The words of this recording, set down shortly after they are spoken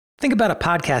Think about a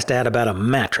podcast ad about a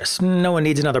mattress. No one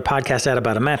needs another podcast ad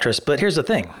about a mattress, but here's the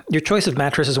thing. Your choice of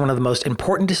mattress is one of the most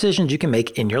important decisions you can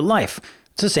make in your life.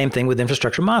 It's the same thing with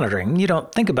infrastructure monitoring. You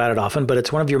don't think about it often, but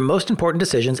it's one of your most important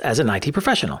decisions as an IT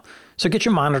professional. So get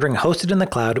your monitoring hosted in the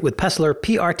cloud with Pessler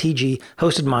PRTG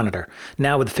Hosted Monitor.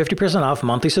 Now with 50% off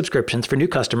monthly subscriptions for new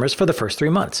customers for the first 3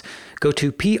 months. Go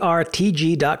to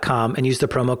prtg.com and use the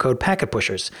promo code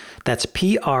PacketPushers. That's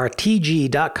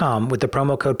prtg.com with the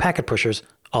promo code PacketPushers.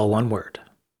 All one word.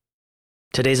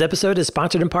 Today's episode is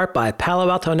sponsored in part by Palo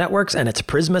Alto Networks and its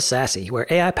Prisma SASE, where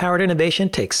AI-powered innovation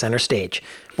takes center stage.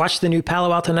 Watch the new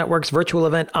Palo Alto Networks virtual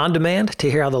event on demand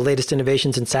to hear how the latest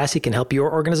innovations in SASE can help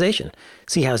your organization.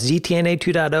 See how ZTNA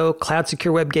 2.0, Cloud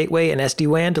Secure Web Gateway, and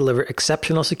SD-WAN deliver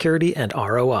exceptional security and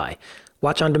ROI.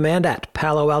 Watch on demand at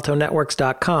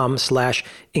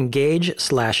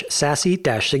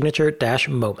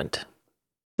paloaltonetworks.com/engage/SASE-signature-moment.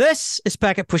 This is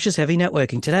Packet Pushers Heavy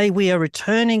Networking. Today we are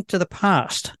returning to the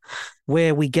past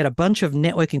where we get a bunch of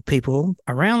networking people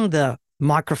around the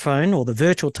microphone or the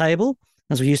virtual table,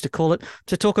 as we used to call it,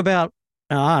 to talk about,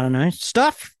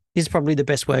 stuff is probably the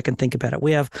best way I can think about it.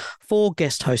 We have 4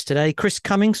 guest hosts today: Chris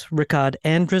Cummings, Rickard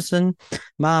Andresen,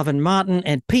 Marvin Martin,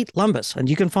 and Pete Lumbers. And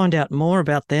you can find out more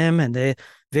about them and their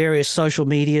various social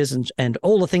medias and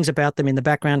all the things about them in the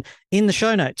background in the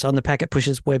show notes on the Packet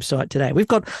Pushers website today. We've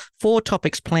got 4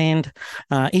 topics planned.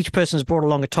 Each person has brought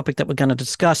along a topic that we're going to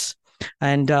discuss,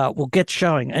 and we'll get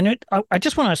showing. And I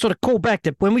just want to sort of call back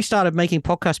to when we started making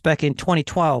podcasts back in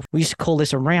 2012. We used to call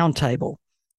this a roundtable,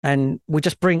 and we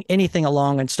just bring anything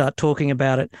along and start talking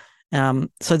about it.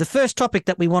 So the first topic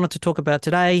that we wanted to talk about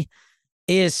today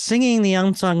is singing the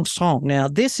unsung song. Now,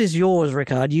 this is yours,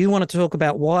 Rickard. You wanted to talk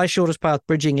about why shortest path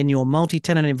bridging in your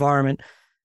multi-tenant environment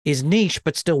is niche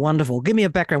but still wonderful. Give me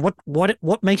a background.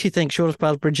 What makes you think shortest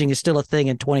path bridging is still a thing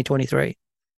in 2023?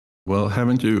 Well,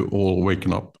 haven't you all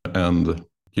waken up and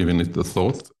given it a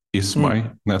thought? Is my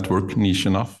network niche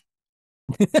enough?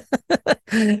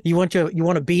 You want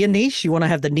to be a niche? You want to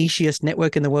have the nichiest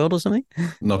network in the world or something?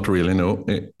 Not really, no.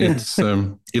 It's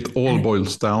it all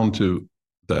boils down to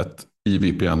that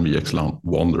EVPN VXLAN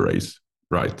won the race,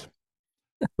 right?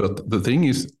 But the thing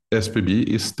is, SPB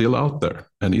is still out there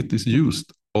and it is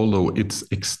used, although it's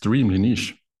extremely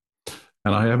niche.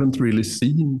 And I haven't really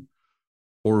seen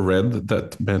or read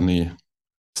that many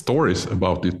stories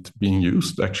about it being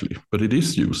used, actually. But it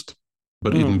is used,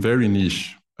 but in very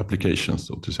niche applications,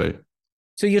 so to say.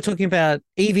 So you're talking about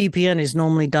EVPN is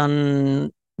normally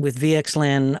done with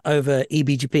VXLAN over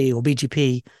eBGP or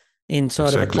BGP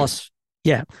inside of a plus.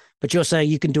 Yeah. But you're saying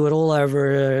you can do it all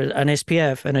over an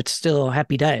SPF and it's still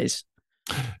happy days.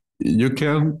 You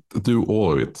can't do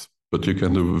all of it, but you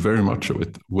can do very much of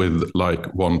it with like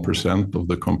 1% of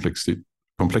the complexity.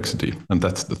 And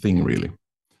that's the thing, really.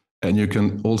 And you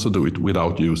can also do it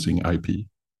without using IP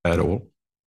at all.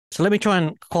 So let me try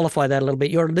and qualify that a little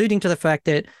bit. You're alluding to the fact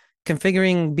that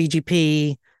configuring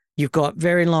BGP, you've got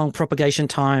very long propagation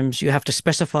times. You have to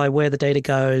specify where the data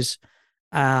goes,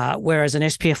 whereas an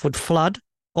SPF would flood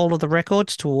all of the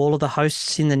records to all of the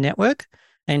hosts in the network.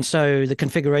 And so the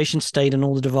configuration state and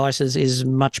all the devices is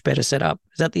much better set up.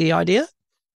 Is that the idea?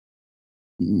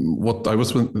 What I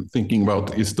was thinking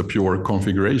about is the pure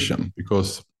configuration,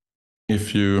 because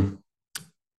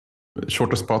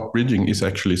shortest path bridging is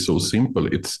actually so simple.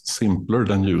 It's simpler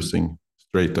than using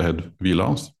straight ahead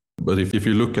VLANs. But if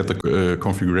you look at the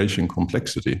configuration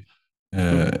complexity,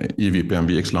 EVPN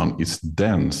VXLAN is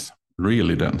dense,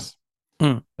 really dense.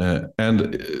 And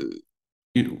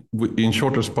in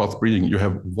shortest path bridging, you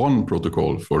have one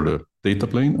protocol for the data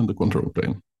plane and the control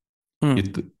plane.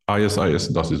 ISIS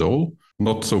does it all,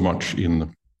 not so much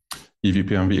in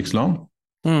EVPN VXLAN.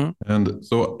 And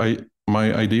so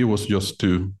my idea was just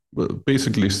to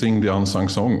basically sing the unsung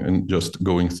song and just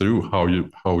going through how you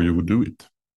would do it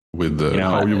with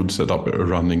how you would set up a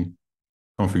running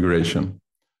configuration.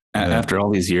 After all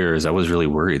these years, I was really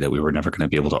worried that we were never going to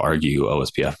be able to argue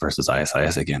OSPF versus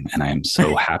ISIS again. And I am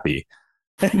so happy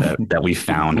that we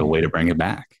found a way to bring it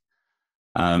back.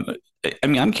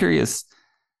 I'm curious.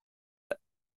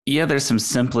 Yeah, there's some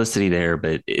simplicity there,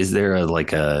 but is there a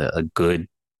good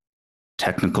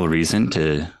technical reason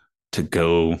to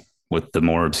go with the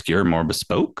more obscure, more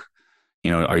bespoke?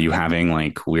 Are you having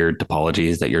like weird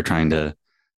topologies that you're trying to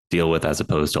deal with as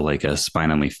opposed to like a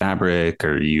spine-only fabric?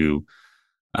 Or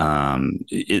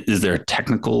is there a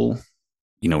technical,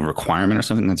 requirement or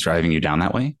something that's driving you down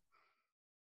that way?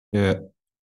 Yeah.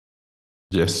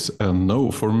 Yes and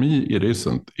no. For me, it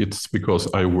isn't. It's because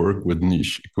I work with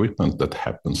niche equipment that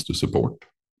happens to support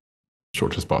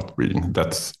shortest path bridging.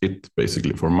 That's it,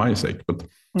 basically, for my sake. But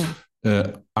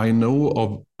I know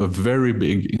of a very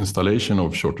big installation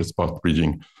of shortest path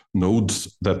bridging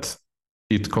nodes that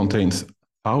it contains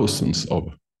thousands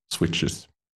of switches.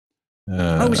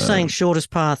 I was saying shortest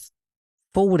path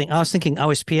forwarding. I was thinking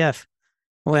OSPF,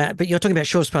 but you're talking about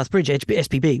shortest path bridge,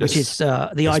 SPB, which is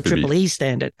the IEEE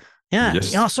standard. Yeah.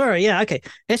 Yes. Oh, sorry. Yeah. Okay.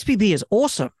 SPB is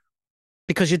awesome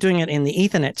because you're doing it in the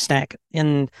Ethernet stack,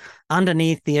 and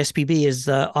underneath the SPB is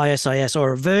the ISIS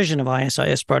or a version of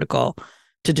ISIS protocol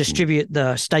to distribute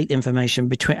the state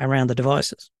information around the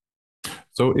devices.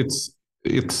 So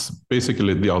it's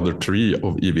basically the other tree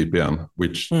of EVPN,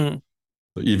 which the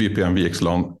EVPN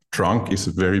VXLAN trunk is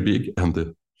very big, and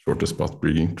the shortest path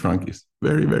bridging trunk is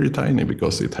very, very tiny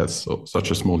because it has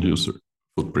such a small user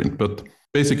footprint. But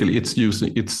basically,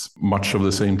 it's much of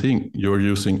the same thing. You're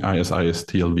using ISIS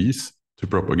TLVs to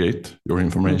propagate your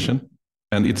information,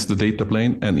 and it's the data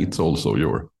plane, and it's also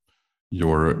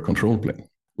your control plane,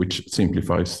 which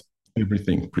simplifies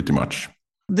everything pretty much.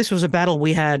 This was a battle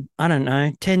we had, I don't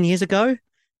know, 10 years ago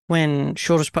when the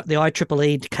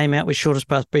IEEE came out with shortest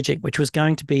path bridging, which was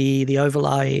going to be the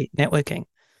overlay networking.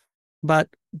 But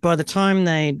by the time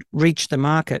they reached the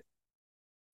market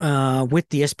with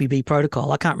the SPB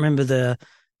protocol, I can't remember the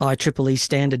IEEE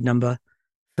standard number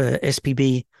for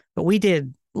SPB, but we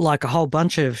did like a whole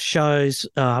bunch of shows,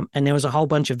 and there was a whole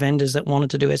bunch of vendors that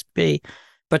wanted to do SPB.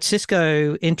 But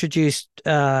Cisco introduced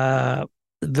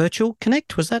Virtual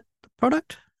Connect. Was that the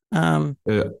product?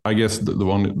 I guess the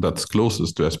one that's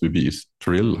closest to SPB is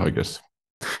Trill, I guess.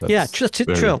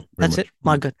 Trill. That's it.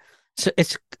 My God. So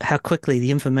it's how quickly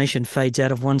the information fades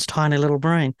out of one's tiny little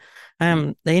brain.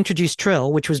 They introduced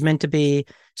Trill, which was meant to be,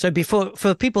 so before,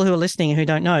 for people who are listening who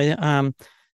don't know,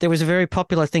 there was a very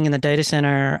popular thing in the data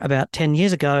center about 10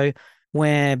 years ago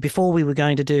where before we were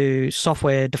going to do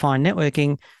software-defined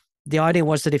networking, the idea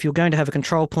was that if you're going to have a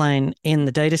control plane in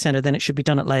the data center, then it should be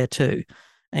done at layer 2.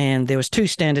 And there was two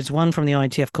standards, one from the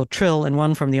IETF called Trill and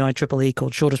one from the IEEE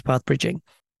called shortest path bridging.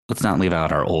 Let's not leave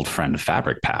out our old friend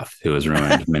Fabric Path, who has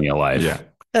ruined many a life.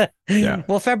 Yeah.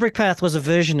 Well, Fabric Path was a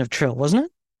version of Trill, wasn't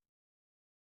it?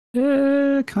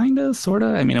 Kind of, sort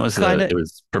of. I mean, it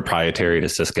was proprietary to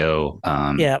Cisco.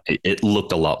 It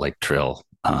looked a lot like Trill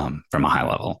from a high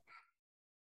level.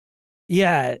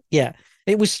 Yeah.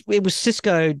 It was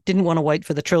Cisco didn't want to wait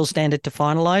for the Trill standard to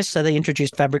finalize, so they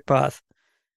introduced Fabric Path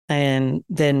and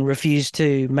then refused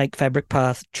to make Fabric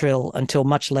Path Trill until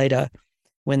much later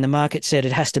when the market said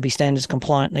it has to be standards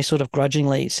compliant. And they sort of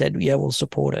grudgingly said, yeah, we'll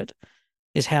support it,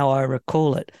 is how I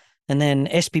recall it. And then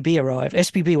SPB arrived.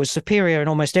 SPB was superior in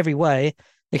almost every way,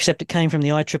 except it came from the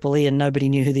IEEE and nobody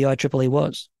knew who the IEEE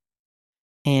was.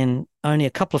 And only a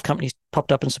couple of companies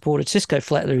popped up and supported. Cisco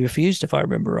flatly refused, if I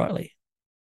remember rightly.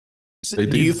 So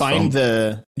do you find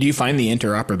the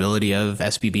interoperability of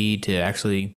SPB to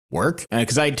actually work?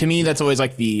 Because to me, that's always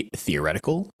like the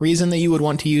theoretical reason that you would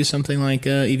want to use something like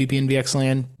EVP and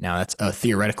VXLAN. Now, that's a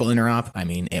theoretical interop. I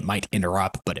mean, it might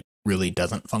interop, but it really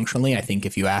doesn't functionally. I think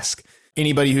if you ask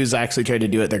anybody who's actually tried to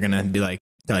do it, they're going to be like,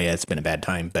 oh yeah, it's been a bad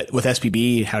time. But with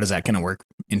SPB, how does that kind of work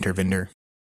inter-vendor?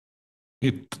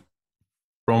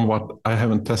 From what I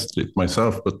haven't tested it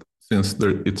myself, but since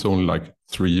it's only like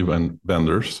 3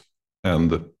 vendors,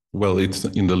 and well, it's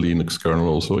in the Linux kernel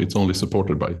also, it's only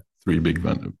supported by 3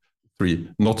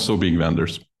 not so big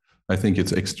vendors. I think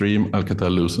it's Extreme,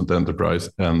 Alcatel Lucent Enterprise,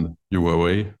 and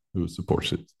UOA who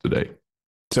supports it today.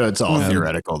 So it's all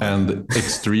theoretical. And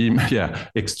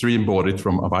Extreme bought it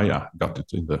from Avaya, got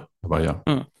it in the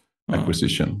Avaya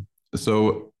acquisition.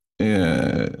 So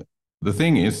the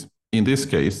thing is, in this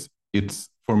case,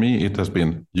 for me, it has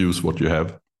been use what you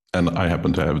have, and I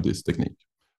happen to have this technique.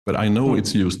 But I know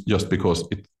it's used just because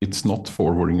it's not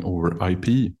forwarding over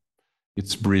IP.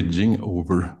 It's bridging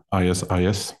over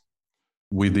ISIS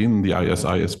within the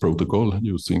ISIS protocol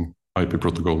using IP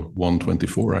protocol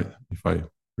 124, if I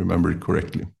remember it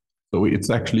correctly. So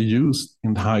it's actually used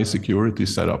in high security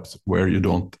setups where you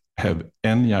don't have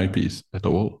any IPs at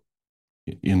all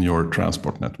in your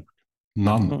transport network.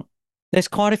 None. There's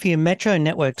quite a few metro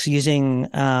networks using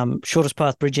shortest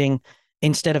path bridging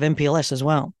instead of MPLS as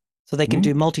well. So they can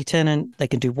do multi-tenant, they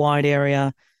can do wide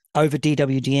area over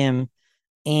DWDM,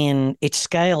 and it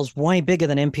scales way bigger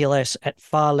than MPLS at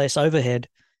far less overhead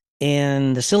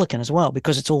in the silicon as well,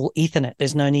 because it's all Ethernet.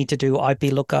 There's no need to do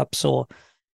IP lookups or,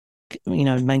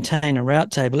 maintain a route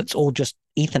table. It's all just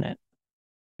Ethernet.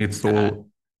 It's all.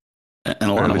 And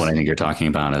a lot of what I think you're talking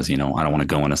about is, I don't want to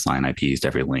go and assign IPs to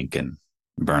every link and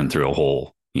burn through a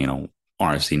whole, RFC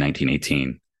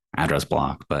 1918 address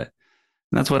block, but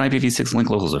that's what IPv6 link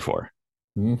locals are for.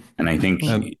 And I think,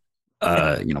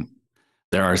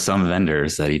 there are some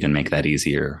vendors that even make that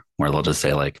easier, where they'll just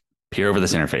say like, peer over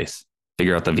this interface,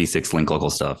 figure out the v6 link local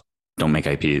stuff. Don't make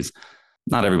IPs.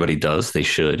 Not everybody does. They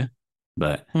should,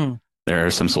 but there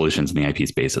are some solutions in the IP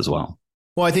space as well.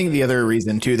 Well, I think the other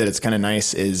reason too that it's kind of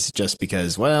nice is just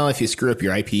because, well, if you screw up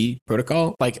your IP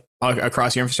protocol, like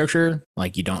across your infrastructure,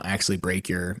 like you don't actually break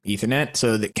your Ethernet.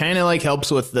 So that kind of like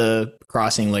helps with the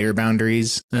crossing layer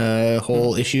boundaries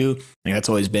whole issue. Like that's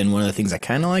always been one of the things I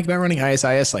kind of like about running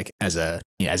ISIS, like as an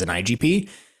IGP.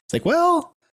 It's like,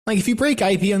 well, like if you break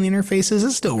IP on the interfaces,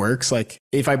 it still works. Like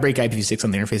if I break IPv6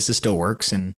 on the interfaces, it still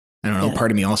works. And I don't know, part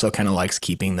of me also kind of likes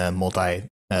keeping the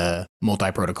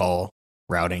multi-protocol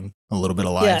routing a little bit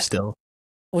alive still.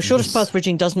 Well, shortest path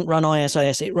bridging doesn't run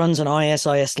ISIS. It runs an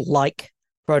ISIS-like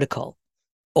protocol,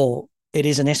 or it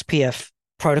is an SPF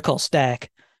protocol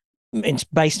stack. It's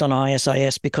based on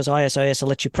ISIS because ISIS will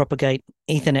let you propagate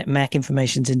Ethernet MAC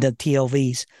informations into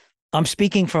TLVs. I'm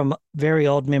speaking from very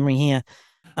old memory here.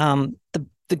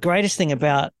 The greatest thing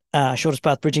about shortest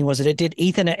path bridging was that it did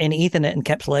Ethernet and Ethernet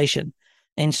encapsulation.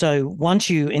 And so once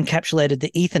you encapsulated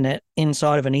the Ethernet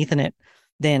inside of an Ethernet,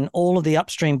 then all of the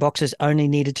upstream boxes only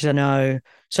needed to know.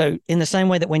 So in the same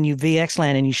way that when you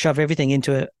VXLAN and you shove everything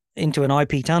into an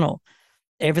IP tunnel,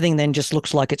 everything then just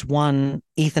looks like it's one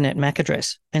Ethernet MAC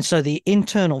address. And so the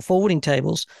internal forwarding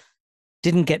tables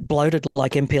didn't get bloated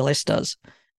like MPLS does.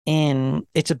 And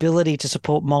its ability to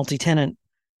support multi-tenant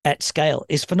at scale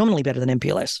is phenomenally better than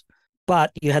MPLS.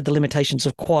 But you had the limitations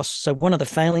of QoS. So one of the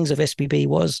failings of SPB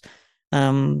was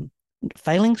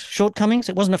shortcomings.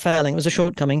 It wasn't a failing, it was a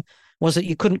shortcoming, was that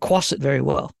you couldn't QoS it very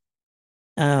well.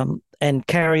 And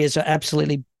carriers are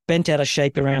absolutely bent out of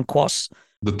shape around QoS.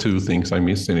 The two things I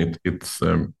miss in it, it's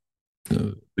the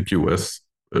QoS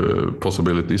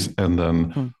possibilities, and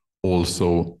then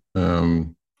also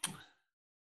the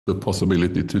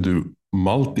possibility to do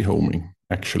multi-homing,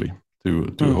 actually,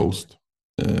 to host.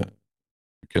 You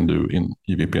can do in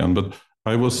EVPN. But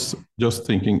I was just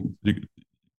thinking,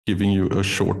 giving you a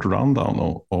short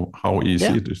rundown of how easy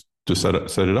it is to set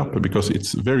it up, because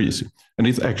it's very easy. And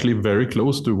it's actually very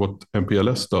close to what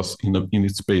MPLS does in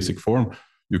its basic form.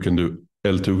 You can do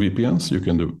L2 VPNs, you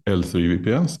can do L3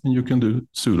 VPNs, and you can do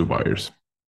pseudo wires.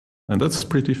 And that's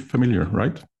pretty familiar,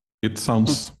 right? It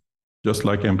sounds just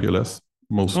like MPLS,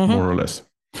 more or less.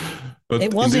 But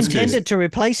it was intended to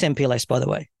replace MPLS, by the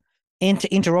way, and to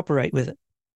interoperate with it.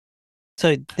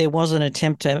 So there was an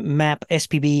attempt to map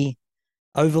SPB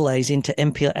overlays into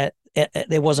MPLS.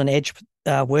 There was an edge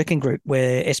working group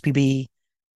where SPB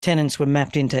tenants were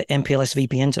mapped into MPLS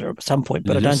VPNs at some point,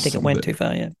 but I don't think it went too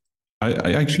far yet.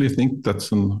 I actually think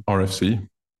that's an RFC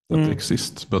that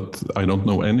exists, but I don't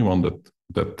know anyone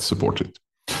that supports it.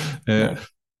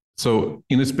 So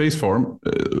in its base form,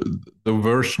 the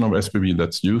version of SPB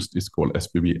that's used is called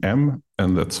SPB-M,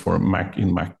 and that's for MAC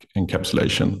in MAC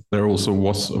encapsulation. There also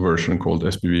was a version called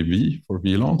SPB-V for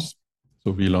VLANs,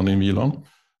 so VLAN in VLAN.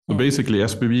 So basically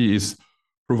SPB is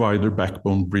provider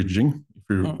backbone bridging, if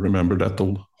you remember that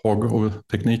old hog of a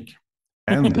technique,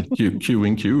 and Q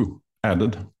in Q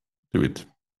added to it.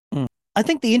 I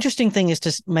think the interesting thing is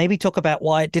to maybe talk about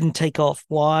why it didn't take off.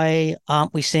 Why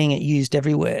aren't we seeing it used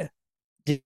everywhere?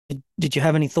 Did you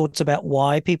have any thoughts about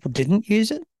why people didn't use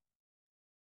it?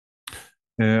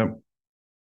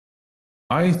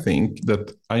 I think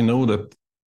that I know that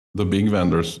the big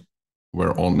vendors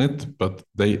were on it, but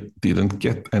they didn't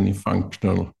get any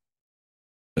functional.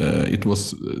 It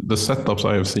was the setups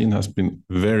I have seen has been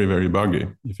very, very buggy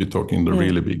if you're talking the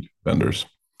really big vendors.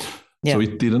 Yeah. So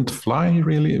it didn't fly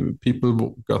really.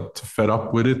 People got fed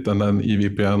up with it, and then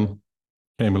EVPN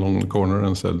came along the corner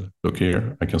and said, "Look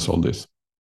here, I can solve this."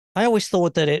 I always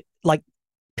thought that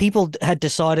people had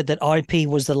decided that IP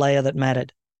was the layer that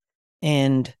mattered.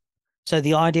 And so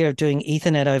the idea of doing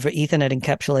Ethernet over Ethernet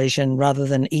encapsulation rather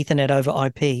than Ethernet over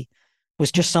IP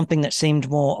was just something that seemed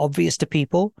more obvious to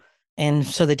people. And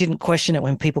so they didn't question it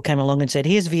when people came along and said,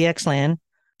 here's VXLAN.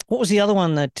 What was the other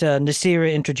one that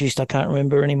Nicira introduced? I can't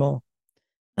remember anymore.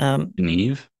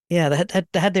 Geneve? Yeah,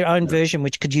 they had their own version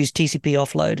which could use TCP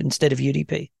offload instead of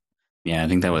UDP. Yeah, I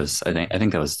think that was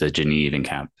the Geneve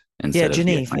encap instead of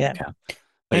Geneve, encap.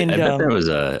 And I bet there was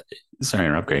sorry to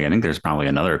interrupt, Greg. I think there's probably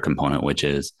another component, which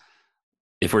is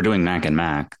if we're doing MAC and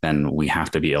MAC, then we have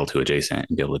to be L2 adjacent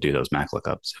and be able to do those MAC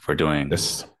lookups. If we're doing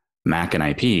MAC and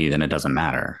IP, then it doesn't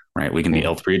matter, right? We can be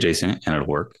L3 adjacent and it'll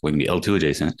work. We can be L2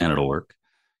 adjacent and it'll work.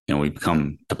 We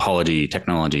become topology,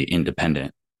 technology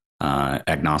independent,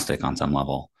 agnostic on some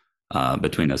level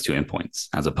between those two endpoints,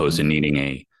 as opposed to needing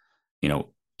a,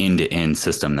 end-to-end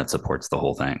system that supports the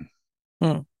whole thing.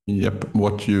 Yep.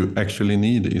 What you actually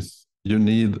need is you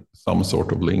need some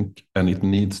sort of link, and it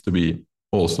needs to be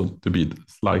also to be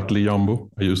slightly jumbo.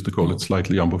 I used to call it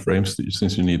slightly jumbo frames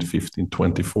since you need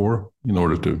 1524 in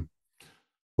order to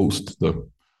host the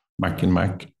Mac in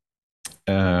Mac.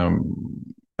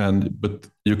 But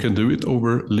you can do it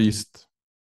over leased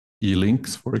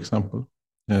e-links, for example.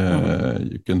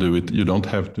 You can do it. You don't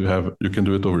have to have. You can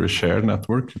do it over a shared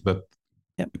network that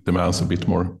demands a bit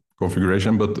more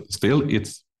configuration, but still,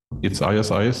 it's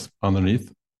ISIS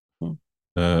underneath.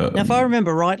 Now, if I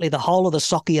remember rightly, the whole of the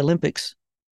Sochi Olympics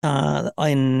in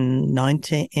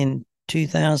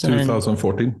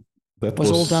 2014 that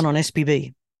was all done on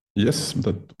SPB. Yes,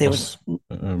 there was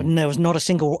not a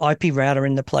single IP router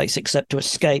in the place except to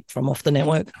escape from off the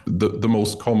network. The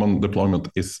most common deployment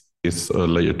is a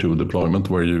layer 2 deployment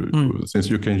where since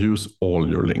you can use all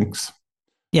your links.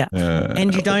 Yeah,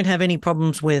 and you don't have any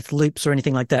problems with loops or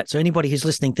anything like that. So anybody who's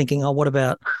listening thinking, oh, what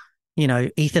about,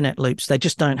 Ethernet loops? They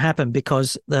just don't happen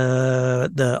because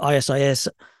the ISIS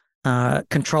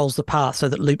controls the path so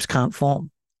that loops can't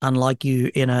form, unlike you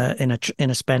in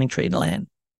a spanning tree LAN.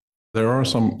 There are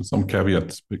some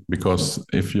caveats because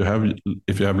if you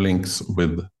have links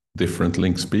with different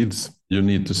link speeds, you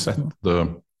need to set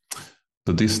the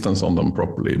distance on them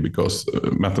properly because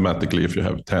mathematically, if you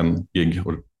have 10 gig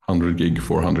or 100 gig,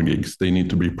 400 gigs, they need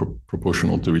to be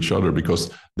proportional to each other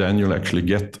because then you'll actually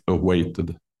get a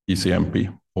weighted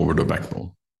ECMP over the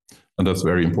backbone. And that's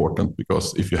very important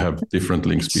because if you have different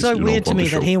link speeds, it's so weird to me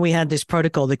that here we had this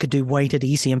protocol that could do weighted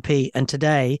ECMP, and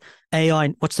today AI.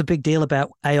 What's the big deal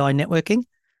about AI networking?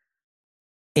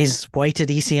 Is weighted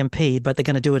ECMP, but they're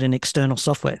going to do it in external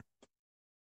software.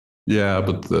 Yeah,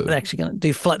 but they're actually going to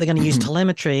do. They're going to use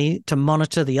telemetry to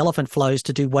monitor the elephant flows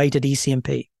to do weighted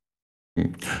ECMP.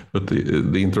 But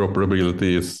the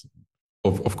interoperability is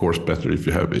of course better if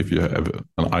you have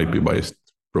an IP based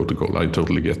protocol. I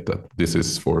totally get that. This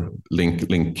is for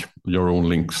link your own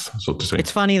links, so to say.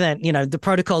 It's funny that, the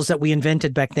protocols that we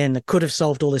invented back then that could have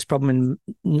solved all this problem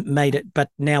and made it, but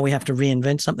now we have to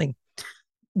reinvent something.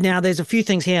 Now, there's a few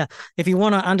things here. If you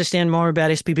want to understand more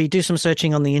about SPB, do some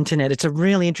searching on the internet. It's a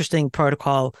really interesting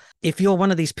protocol. If you're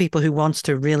one of these people who wants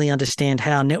to really understand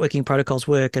how networking protocols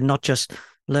work and not just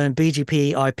learn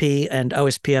BGP, IP, and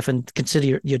OSPF and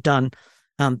consider you're done,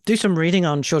 do some reading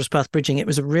on shortest path bridging. It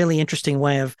was a really interesting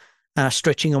way of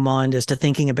stretching your mind as to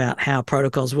thinking about how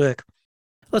protocols work.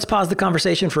 Let's pause the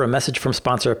conversation for a message from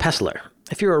sponsor Pessler.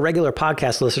 If you're a regular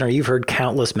podcast listener, you've heard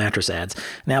countless mattress ads.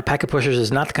 Now, Packet Pushers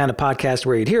is not the kind of podcast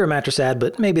where you'd hear a mattress ad,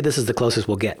 but maybe this is the closest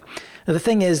we'll get. Now, the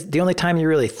thing is, the only time you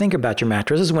really think about your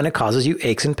mattress is when it causes you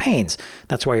aches and pains.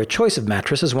 That's why your choice of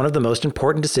mattress is one of the most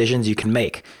important decisions you can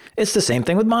make. It's the same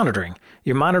thing with monitoring.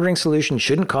 Your monitoring solution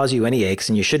shouldn't cause you any aches,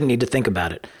 and you shouldn't need to think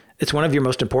about it. It's one of your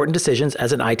most important decisions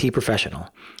as an IT professional.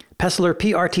 Pessler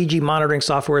PRTG monitoring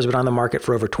software has been on the market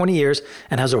for over 20 years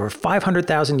and has over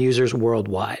 500,000 users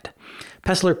worldwide.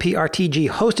 Pessler PRTG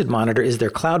Hosted Monitor is their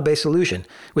cloud-based solution,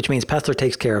 which means Pessler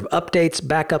takes care of updates,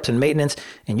 backups, and maintenance,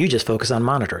 and you just focus on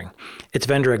monitoring. It's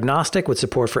vendor agnostic with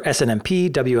support for SNMP,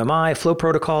 WMI, flow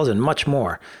protocols, and much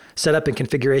more. Setup and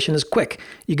configuration is quick.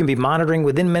 You can be monitoring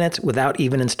within minutes without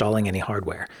even installing any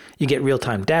hardware. You get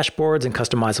real-time dashboards and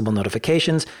customizable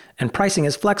notifications, and pricing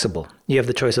is flexible. You have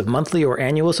the choice of monthly or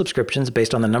annual subscriptions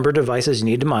based on the number of devices you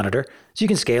need to monitor, so you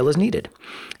can scale as needed.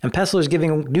 And Pessler is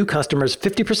giving new customers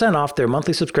 50% off their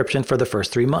monthly subscription for the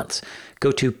first 3 months.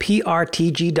 Go to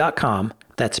prtg.com,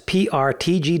 that's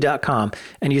prtg.com,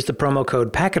 and use the promo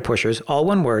code PacketPushers, all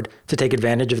one word, to take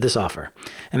advantage of this offer.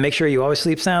 And make sure you always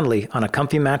sleep soundly on a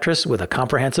comfy mattress with a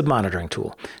comprehensive monitoring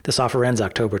tool. This offer ends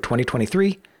October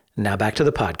 2023. Now back to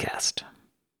the podcast.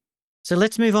 So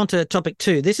let's move on to topic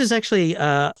 2. This is actually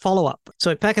a follow-up. So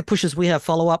at Packet Pushers, we have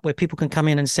follow-up where people can come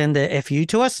in and send their FU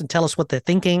to us and tell us what they're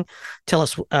thinking, tell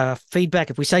us feedback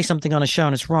if we say something on a show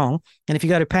and it's wrong. And if you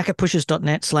go to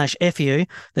packetpushers.net/FU,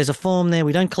 there's a form there.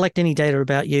 We don't collect any data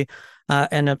about you.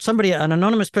 And an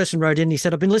anonymous person wrote in, he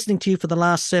said, I've been listening to you for the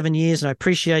last 7 years and I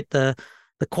appreciate the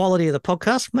quality of the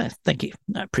podcast. Well, thank you.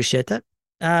 I appreciate that.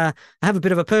 I have a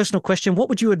bit of a personal question. What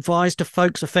would you advise to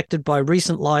folks affected by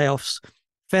recent layoffs,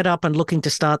 fed up and looking to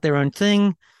start their own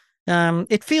thing?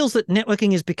 It feels that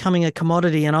networking is becoming a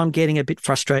commodity and I'm getting a bit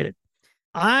frustrated.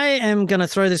 I am going to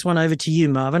throw this one over to you,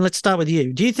 Marvin. Let's start with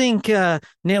you. Do you think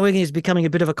networking is becoming a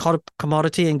bit of a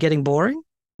commodity and getting boring?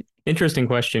 Interesting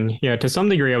question. Yeah, to some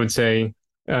degree, I would say,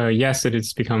 yes, it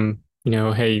has become,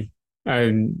 hey,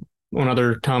 on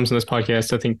other times on this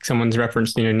podcast, I think someone's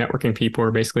referenced, networking people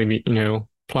are basically,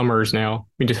 plumbers now.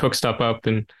 We just hook stuff up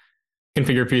and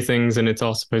configure a few things and it's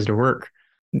all supposed to work.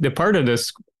 The part of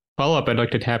this follow-up I'd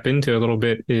like to tap into a little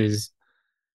bit is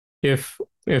if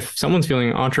someone's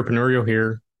feeling entrepreneurial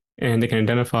here and they can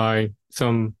identify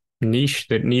some niche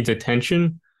that needs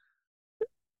attention,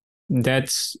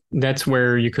 that's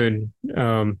where you could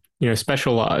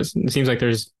specialize. It seems like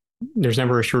there's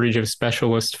never a shortage of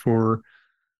specialists for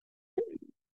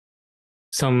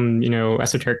some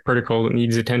esoteric protocol that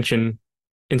needs attention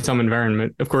in some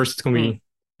environment. Of course, it's going to be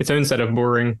its own set of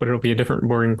boring, but it'll be a different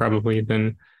boring probably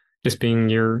than just being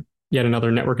your yet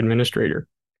another network administrator.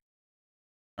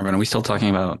 Are we still talking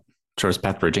about shortest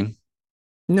path bridging?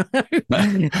 No.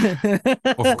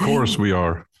 Of course we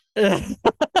are.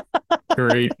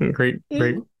 Great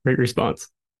response.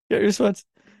 Great response.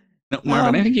 No,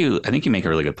 Marvin, I think you make a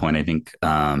really good point. I think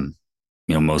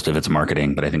most of it's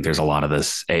marketing, but I think there's a lot of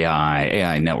this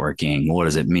AI networking. What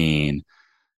does it mean?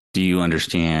 Do you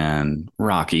understand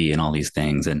Rocky and all these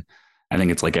things? And I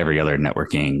think it's like every other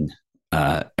networking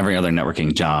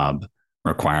job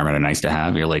requirement or nice to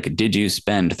have. You're like, did you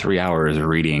spend 3 hours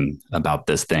reading about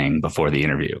this thing before the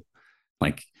interview?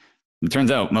 Like, it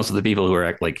turns out most of the people who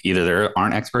are like either there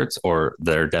aren't experts or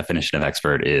their definition of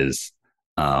expert is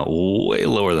way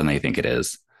lower than they think it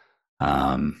is.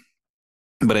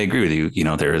 But I agree with you.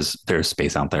 There's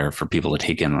space out there for people to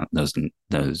take in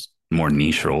those more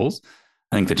niche roles.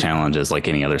 I think the challenge is like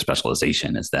any other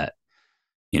specialization is that,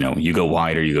 you go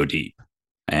wide or you go deep.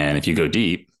 And if you go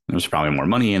deep, there's probably more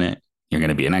money in it. You're going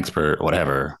to be an expert,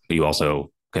 whatever. But you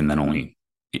also can then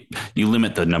you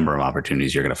limit the number of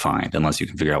opportunities you're going to find unless you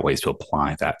can figure out ways to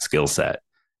apply that skill set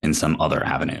in some other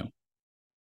avenue.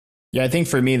 Yeah, I think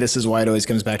for me, this is why it always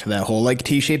comes back to that whole like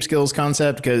T-shaped skills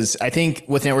concept, because I think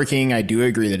with networking, I do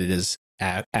agree that it has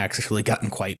actually gotten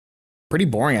quite pretty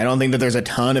boring. I don't think that there's a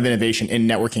ton of innovation in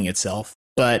networking itself,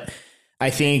 but I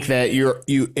think that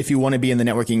if you want to be in the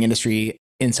networking industry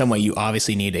in some way, you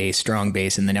obviously need a strong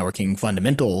base in the networking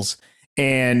fundamentals.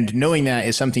 And knowing that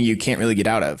is something you can't really get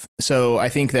out of. So I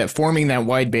think that forming that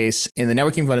wide base in the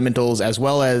networking fundamentals, as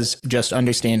well as just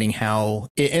understanding how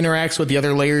it interacts with the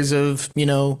other layers of,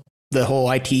 the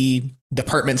whole IT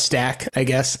department stack, I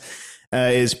guess,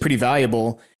 is pretty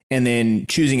valuable. And then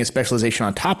choosing a specialization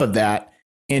on top of that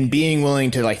and being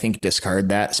willing to, I think, discard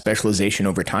that specialization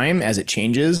over time as it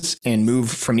changes and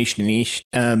move from niche to niche.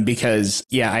 Because,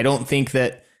 I don't think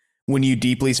that when you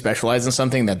deeply specialize in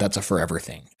something, that's a forever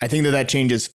thing. I think that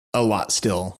changes a lot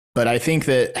still. But I think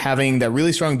that having that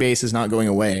really strong base is not going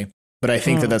away. But I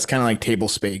think that's kind of like table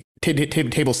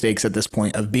stakes at this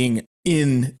point of being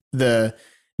in the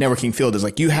networking field is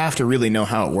like, you have to really know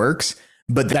how it works,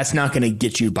 but that's not going to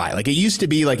get you by. Like it used to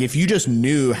be like, if you just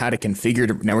knew how to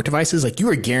configure network devices, like you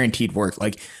were guaranteed work.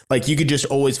 Like you could just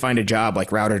always find a job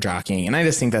like router jockeying. And I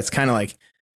just think that's kind of like,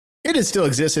 it is still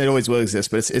exists and it always will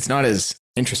exist, but it's not as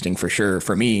interesting for sure,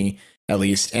 for me at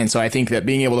least. And so I think that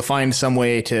being able to find some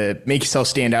way to make yourself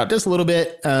stand out just a little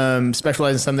bit,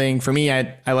 specialize in something. For me,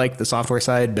 I like the software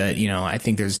side, but I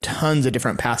think there's tons of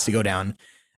different paths to go down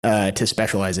to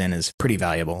specialize in is pretty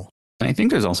valuable. I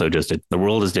think there's also just the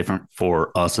world is different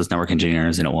for us as network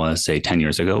engineers than it was, say, 10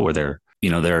 years ago, where there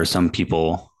are some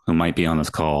people who might be on this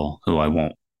call who I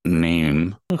won't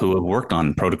name who have worked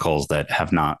on protocols that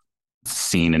have not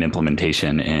seen an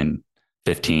implementation in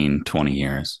 15, 20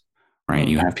 years, right?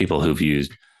 You have people who've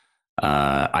used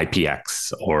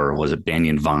IPX or was it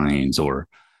Banyan Vines or,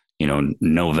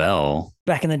 Novell.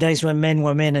 Back in the days when men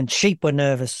were men and sheep were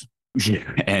nervous.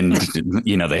 And,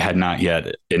 they had not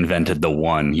yet invented the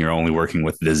one. You're only working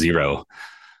with the zero.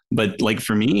 But like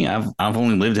for me, I've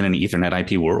only lived in an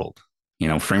Ethernet IP world.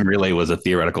 Frame relay was a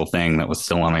theoretical thing that was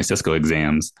still on my Cisco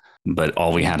exams, but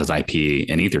all we had is IP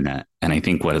and Ethernet. And I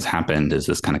think what has happened is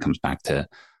this kind of comes back to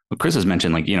what Chris has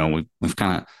mentioned. Like, we've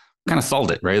kind of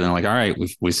solved it, right? And like, all right,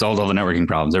 we solved all the networking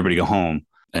problems. Everybody go home.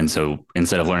 And so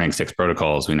instead of learning 6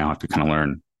 protocols, we now have to kind of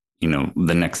learn,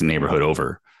 the next neighborhood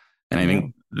over. And I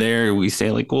think there we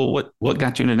say like, well, what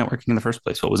got you into networking in the first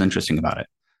place? What was interesting about it?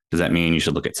 Does that mean you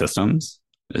should look at systems?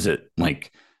 Is it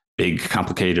like big,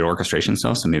 complicated orchestration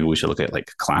stuff? So maybe we should look at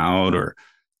like cloud or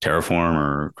Terraform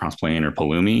or Crossplane or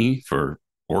Pulumi for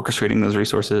orchestrating those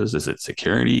resources. Is it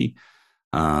security?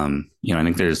 I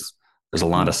think there's a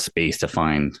lot of space to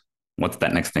find what's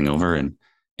that next thing over. And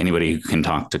anybody who can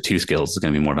talk to 2 skills is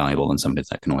going to be more valuable than somebody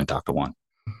that can only talk to 1.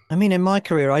 I mean, in my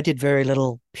career, I did very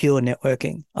little pure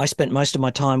networking. I spent most of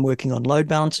my time working on load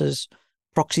balancers,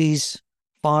 proxies,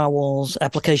 firewalls,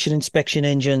 application inspection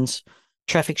engines,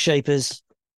 traffic shapers.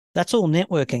 That's all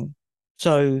networking.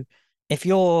 So if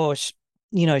you're,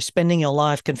 spending your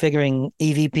life configuring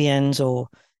EVPNs or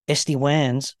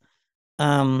SD-WANs,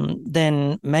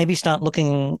 then maybe start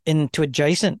looking into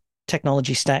adjacent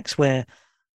technology stacks where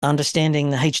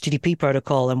understanding the HTTP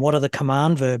protocol and what are the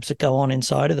command verbs that go on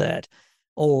inside of that,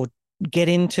 or get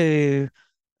into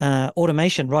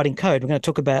automation, writing code. We're going to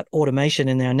talk about automation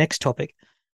in our next topic,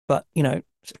 but,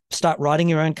 start writing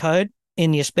your own code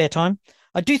in your spare time.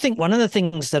 I do think one of the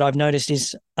things that I've noticed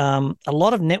is a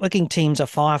lot of networking teams are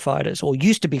firefighters, or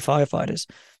used to be firefighters,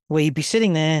 where you'd be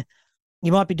sitting there,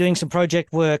 you might be doing some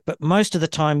project work, but most of the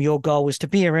time your goal was to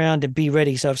be around and be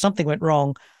ready. So if something went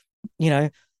wrong,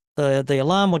 the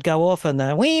alarm would go off and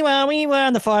the wee-wah,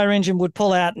 and the fire engine would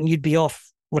pull out and you'd be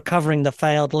off recovering the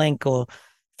failed link or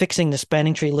fixing the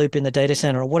spanning tree loop in the data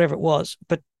center or whatever it was.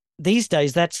 But these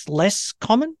days that's less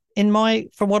common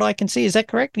from what I can see. Is that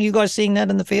correct? Are you guys seeing that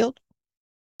in the field?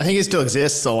 I think it still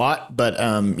exists a lot, but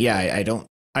I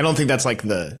don't think that's like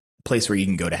the place where you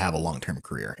can go to have a long-term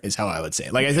career, is how I would say.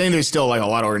 Like, I think there's still like a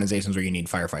lot of organizations where you need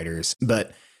firefighters,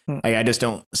 but I just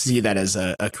don't see that as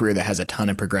a career that has a ton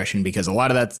of progression, because a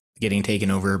lot of that's getting taken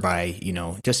over by,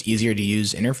 just easier to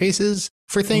use interfaces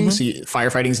for things. Mm-hmm. So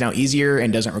firefighting is now easier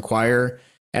and doesn't require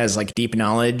as like deep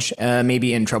knowledge,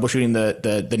 maybe in troubleshooting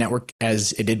the network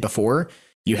as it did before.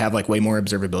 You have like way more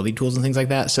observability tools and things like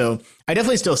that. So I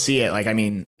definitely still see it. Like, I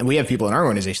mean, we have people in our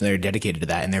organization that are dedicated to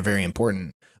that and they're very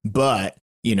important, but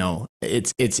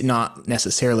it's not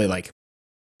necessarily like,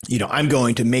 I'm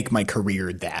going to make my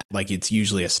career that. Like, it's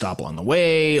usually a stop along the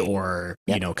way, or,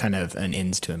 kind of an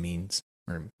ends to a means,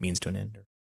 or means to an end, or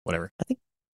whatever. I think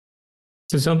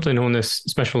so. Something on this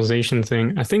specialization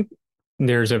thing, I think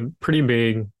there's a pretty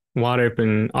big wide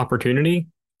open opportunity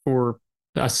for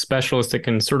a specialist that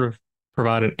can sort of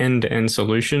provide an end-to-end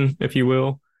solution, if you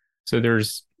will. So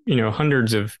there's,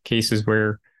 hundreds of cases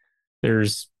where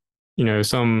there's,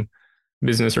 some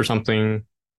business or something,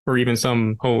 or even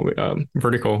some whole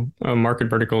market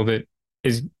vertical that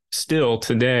is still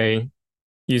today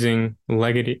using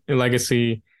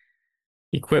legacy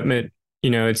equipment.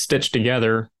 It's stitched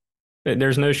together.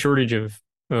 There's no shortage of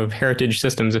heritage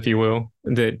systems, if you will,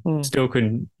 that still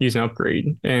could use an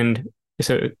upgrade. And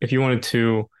so if you wanted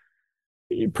to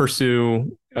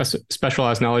pursue a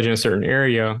specialized knowledge in a certain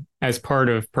area as part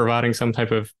of providing some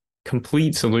type of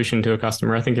complete solution to a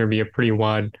customer, I think there'd be a pretty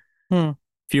wide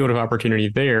field of opportunity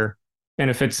there. And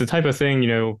if it's the type of thing,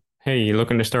 hey, you're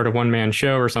looking to start a one-man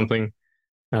show or something,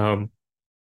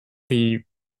 the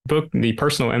book, The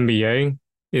Personal MBA,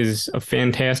 is a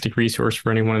fantastic resource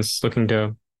for anyone that's looking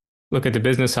to look at the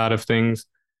business side of things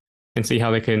and see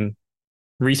how they can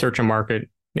research a market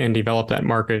and develop that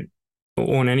market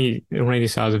on any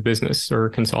size of business or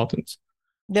consultants.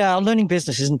 Yeah, learning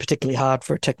business isn't particularly hard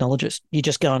for a technologist. You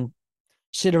just go and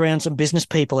sit around some business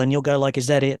people and you'll go like, is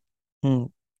that it?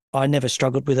 I never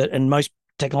struggled with it. And most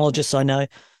technologists I know,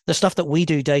 the stuff that we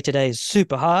do day to day is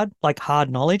super hard, like hard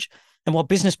knowledge. And what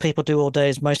business people do all day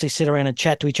is mostly sit around and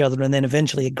chat to each other and then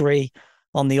eventually agree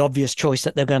on the obvious choice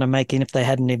that they're going to make, in if they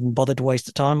hadn't even bothered to waste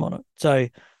the time on it. So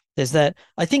there's that.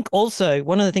 I think also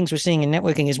one of the things we're seeing in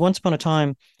networking is, once upon a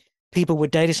time, people were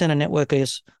data center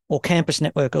networkers or campus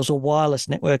networkers or wireless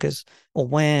networkers or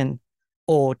WAN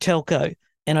or telco.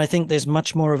 And I think there's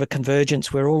much more of a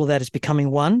convergence where all of that is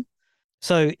becoming one.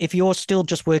 So if you're still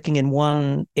just working in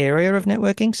one area of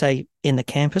networking, say in the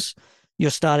campus,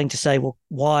 you're starting to say, well,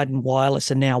 wired and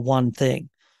wireless are now one thing.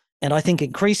 And I think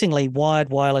increasingly wired,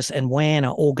 wireless, and WAN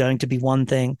are all going to be one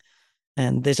thing.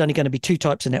 And there's only going to be two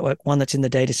types of network, one that's in the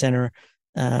data center,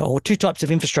 or two types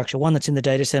of infrastructure, one that's in the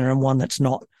data center and one that's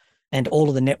not. And all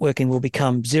of the networking will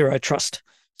become zero trust.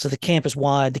 So the campus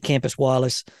wired, the campus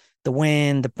wireless, the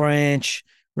WAN, the branch,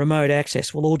 remote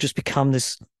access will all just become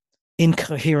this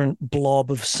incoherent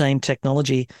blob of same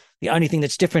technology. The only thing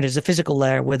that's different is the physical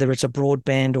layer, whether it's a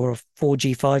broadband or a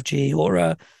 4G, 5G, or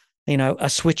a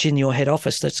switch in your head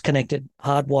office that's connected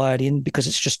hardwired in because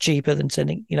it's just cheaper than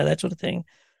sending, that sort of thing.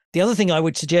 The other thing I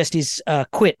would suggest is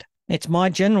quit. It's my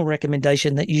general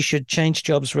recommendation that you should change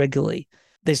jobs regularly.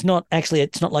 It's not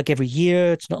like every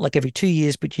year, it's not like every 2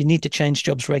 years, but you need to change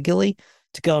jobs regularly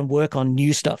to go and work on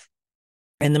new stuff.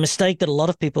 And the mistake that a lot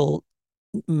of people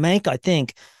make, I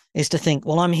think, is to think,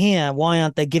 well, I'm here, why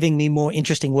aren't they giving me more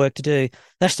interesting work to do?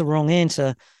 That's the wrong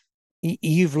answer.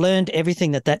 You've learned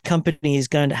everything that company is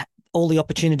going to, all the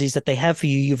opportunities that they have for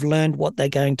you, you've learned what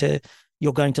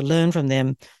you're going to learn from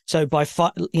them. So by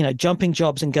jumping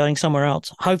jobs and going somewhere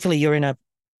else, hopefully you're in a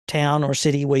town or a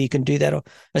city where you can do that, or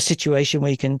a situation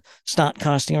where you can start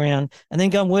casting around and then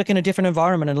go and work in a different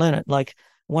environment and learn it. Like,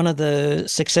 one of the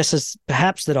successes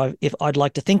perhaps that I'd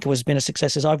like to think has been a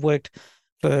success is I've worked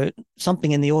for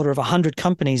something in the order of 100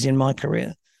 companies in my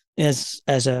career as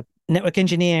a network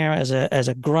engineer, as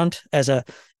a grunt, as a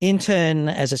intern,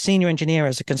 as a senior engineer,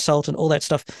 as a consultant, all that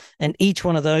stuff. And each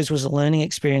one of those was a learning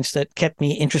experience that kept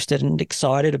me interested and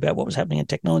excited about what was happening in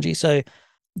technology. So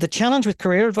the challenge with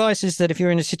career advice is that if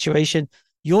you're in a situation,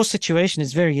 your situation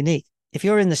is very unique. if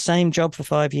you're in the same job for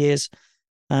 5 years,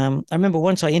 I remember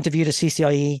once I interviewed a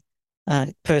CCIE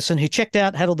person who checked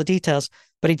out, had all the details,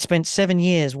 but he'd spent 7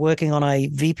 years working on a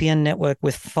VPN network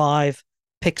with 5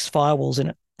 PIX firewalls in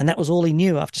it. And that was all he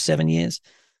knew after 7 years.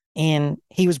 And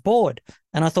he was bored.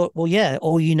 And I thought, well, yeah,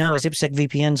 all you know is IPsec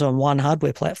VPNs on one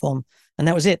hardware platform. And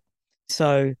that was it.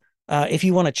 So if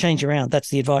you want to change around, that's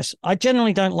the advice. I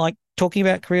generally don't like talking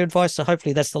about career advice. So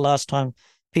hopefully that's the last time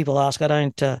people ask.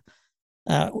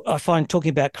 I find talking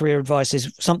about career advice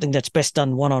is something that's best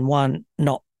done one-on-one,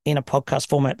 not in a podcast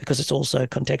format, because it's also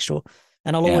contextual.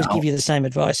 And I'll always give you the same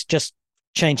advice. Just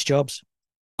change jobs.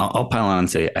 I'll pile on and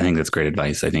say, I think that's great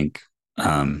advice. I think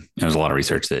there's a lot of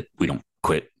research that we don't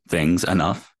quit things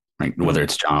enough, right? Whether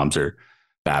it's jobs or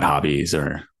bad hobbies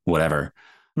or whatever.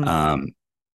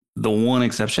 The one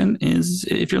exception is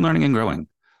if you're learning and growing.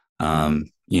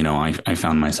 I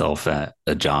found myself at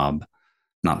a job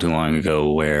not too long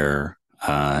ago where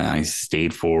I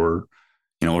stayed for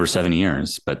over 7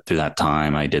 years. But through that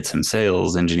time, I did some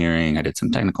sales engineering, I did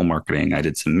some technical marketing, I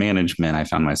did some management. I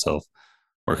found myself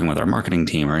working with our marketing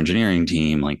team, our engineering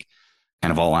team, like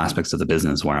kind of all aspects of the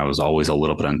business where I was always a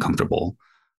little bit uncomfortable.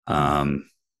 And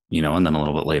then a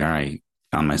little bit later, I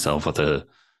found myself with a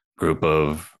group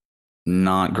of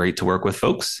not great to work with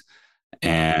folks.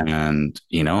 And,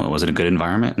 it wasn't a good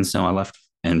environment. And so I left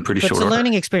in pretty short order. It's a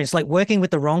learning experience, like working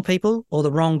with the wrong people or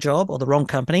the wrong job or the wrong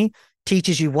company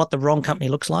teaches you what the wrong company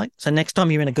looks like. So next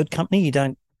time you're in a good company, you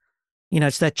don't,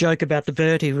 it's that joke about the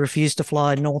bird who refused to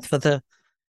fly north for the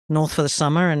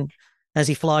summer. And as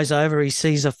he flies over, he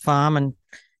sees a farm and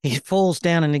he falls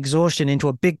down in exhaustion into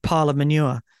a big pile of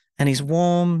manure, and he's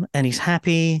warm and he's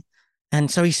happy. And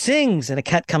so he sings, and a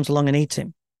cat comes along and eats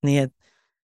him. And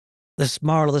the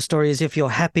moral of the story is, if you're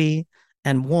happy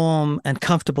and warm and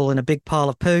comfortable in a big pile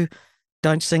of poo,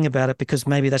 don't sing about it, because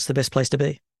maybe that's the best place to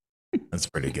be. That's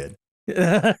pretty good.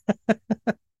 The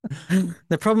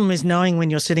problem is knowing when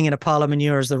you're sitting in a pile of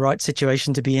manure is the right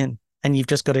situation to be in, and you've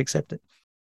just got to accept it.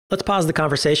 Let's pause the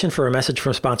conversation for a message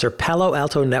from sponsor Palo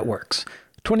Alto Networks.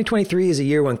 2023 is a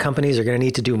year when companies are going to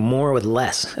need to do more with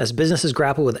less. As businesses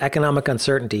grapple with economic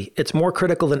uncertainty, it's more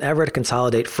critical than ever to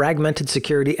consolidate fragmented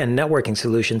security and networking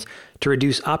solutions to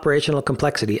reduce operational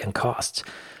complexity and costs.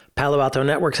 Palo Alto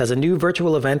Networks has a new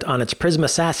virtual event on its Prisma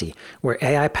SASE, where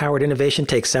AI-powered innovation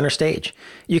takes center stage.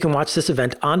 You can watch this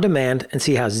event on demand and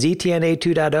see how ZTNA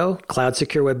 2.0, Cloud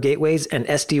Secure Web Gateways, and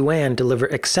SD-WAN deliver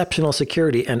exceptional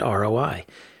security and ROI.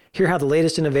 Hear how the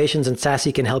latest innovations in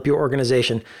SASE can help your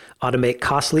organization automate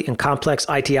costly and complex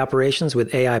IT operations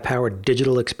with AI-powered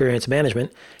digital experience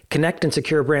management, connect and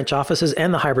secure branch offices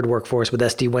and the hybrid workforce with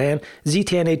SD-WAN,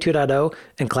 ZTNA 2.0,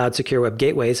 and Cloud Secure Web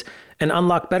Gateways, and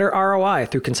unlock better ROI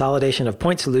through consolidation of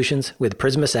point solutions with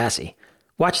Prisma SASE.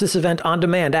 Watch this event on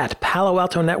demand at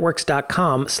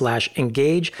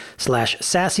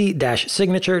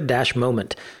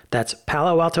paloaltonetworks.com/engage/SASE-signature-moment. That's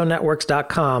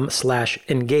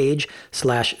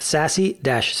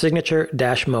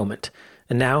paloaltonetworks.com/engage/SASE-signature-moment.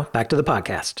 And now back to the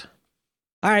podcast.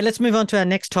 All right, let's move on to our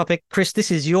next topic. Chris,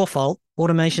 this is your fault.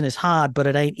 Automation is hard, but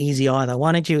it ain't easy either.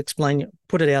 Why don't you explain,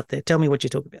 put it out there. Tell me what you're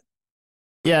talking about.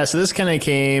 Yeah, so this kind of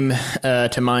came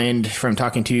to mind from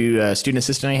talking to a student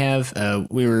assistant I have.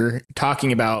 We were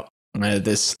talking about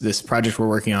this project we're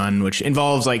working on, which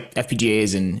involves like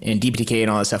FPGAs and DPTK and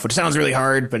all that stuff, which sounds really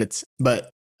hard, but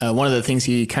one of the things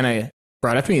he kind of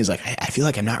brought up to me is like, I feel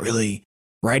like I'm not really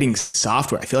writing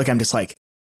software. I feel like I'm just like,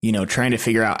 trying to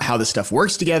figure out how this stuff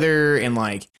works together, and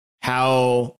like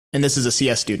how, and this is a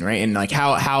CS student, right? And like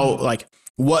how like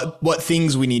what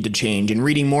things we need to change, and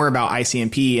reading more about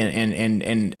ICMP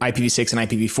and IPv6 and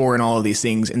IPv4 and all of these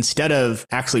things instead of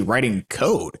actually writing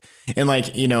code. And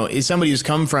like, is somebody who's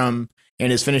come from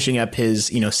and is finishing up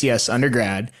his, CS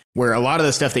undergrad, where a lot of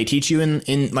the stuff they teach you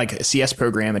in like a CS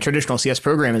program, a traditional CS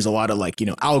program, is a lot of like,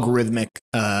 algorithmic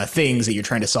things that you're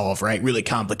trying to solve, right? Really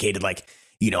complicated, like,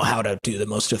 how to do the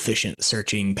most efficient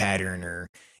searching pattern, or,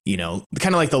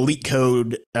 kind of like the leak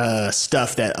code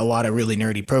stuff that a lot of really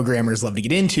nerdy programmers love to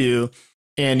get into.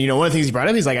 And, one of the things he brought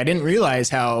up, he's like, I didn't realize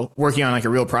how working on like a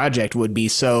real project would be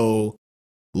so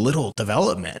little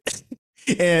development.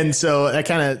 And so that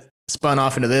kind of spun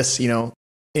off into this, in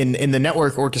the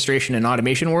network orchestration and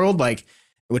automation world, like,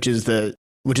 which is a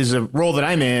role that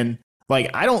I'm in. Like,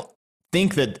 I don't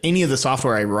think that any of the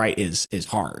software I write is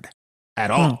hard at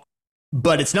all,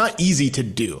 but it's not easy to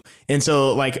do. And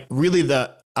so like really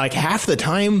half the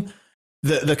time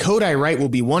the code I write will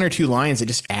be 1 or 2 lines that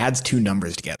just adds 2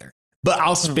 numbers together. But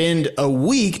I'll spend a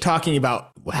week talking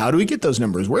about, how do we get those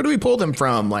numbers? Where do we pull them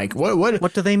from? Like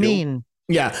what do they mean?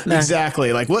 Yeah, No.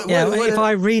 exactly. Like if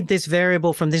I read this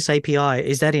variable from this API,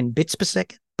 is that in bits per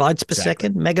second, bytes per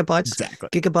second, megabytes,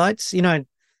 gigabytes?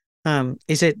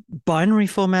 Is it binary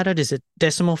formatted? Is it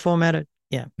decimal formatted?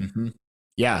 Yeah. Mm-hmm.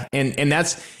 Yeah. And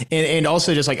that's, and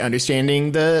also just like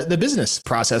understanding the business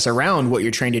process around what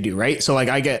you're trying to do. Right. So like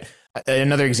I get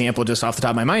another example just off the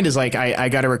top of my mind is like, I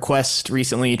got a request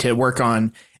recently to work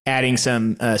on adding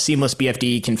some seamless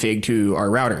BFD config to our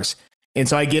routers. And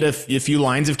so I get a few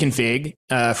lines of config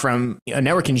from a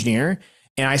network engineer,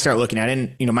 and I start looking at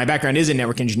it. And, my background is in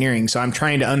network engineering. So I'm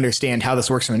trying to understand how this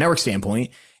works from a network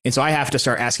standpoint. And so I have to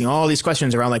start asking all these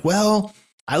questions around like, well,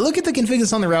 I look at the config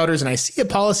that's on the routers and I see a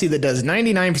policy that does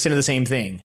 99% of the same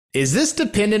thing. Is this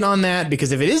dependent on that?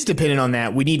 Because if it is dependent on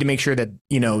that, we need to make sure that,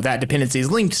 that dependency is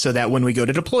linked so that when we go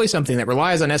to deploy something that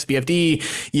relies on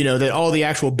SBFD, that all the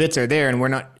actual bits are there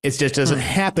and it just doesn't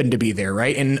happen to be there,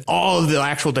 right? And all of the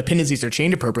actual dependencies are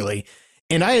chained appropriately.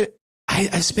 And I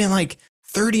spent like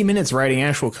 30 minutes writing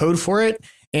actual code for it.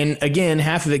 And again,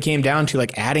 half of it came down to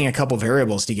like adding a couple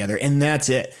variables together, and that's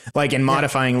it. Like, and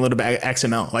modifying a little bit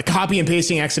XML, like copy and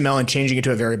pasting XML and changing it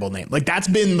to a variable name. Like that's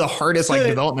been the hardest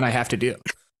development I have to do.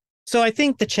 So I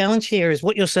think the challenge here is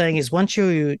what you're saying is once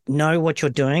you know what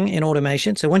you're doing in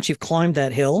automation, so once you've climbed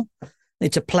that hill,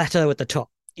 it's a plateau at the top.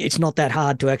 It's not that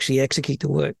hard to actually execute the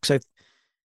work. So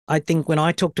I think when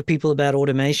I talk to people about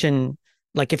automation,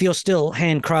 like if you're still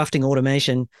handcrafting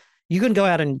automation, you can go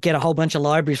out and get a whole bunch of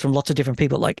libraries from lots of different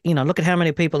people. Like, look at how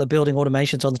many people are building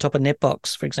automations on the top of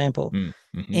Netbox, for example.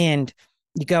 Mm-hmm. And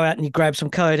you go out and you grab some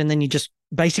code, and then you just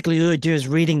basically all you do is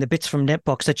reading the bits from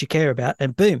Netbox that you care about,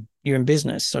 and boom, you're in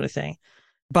business, sort of thing.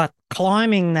 But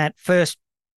climbing that first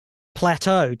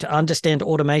plateau to understand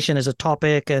automation as a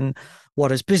topic and what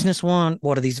does business want,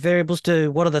 what do these variables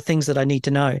do, what are the things that I need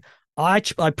to know, I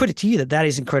put it to you that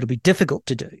is incredibly difficult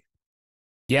to do.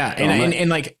 Yeah. And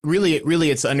like really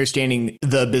it's understanding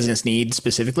the business need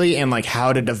specifically and like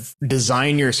how to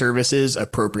design your services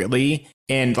appropriately.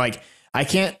 And like, I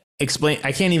can't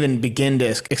even begin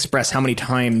to express how many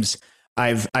times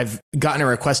I've gotten a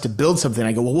request to build something.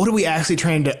 I go, well, what are we actually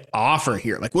trying to offer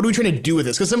here? Like, what are we trying to do with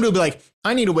this? Because somebody will be like,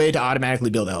 I need a way to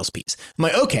automatically build LSPs. I'm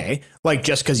like, okay, like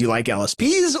just because you like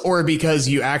LSPs or because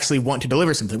you actually want to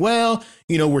deliver something? Well,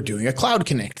 we're doing a Cloud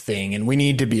Connect thing and we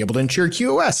need to be able to ensure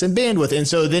QoS and bandwidth. And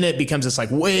so then it becomes this like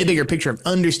way bigger picture of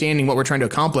understanding what we're trying to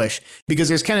accomplish, because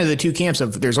there's kind of the two camps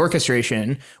of there's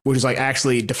orchestration, which is like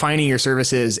actually defining your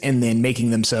services and then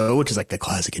making them so, which is like the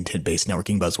classic intent-based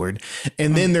networking buzzword.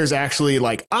 And then there's actually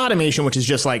like automation, which is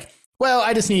just like, well,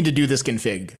 I just need to do this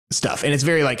config stuff. And it's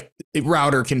very like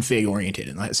router config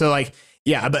oriented. So like,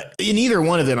 yeah, but in either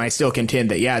one of them, I still contend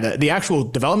that, yeah, the actual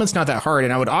development's not that hard.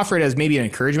 And I would offer it as maybe an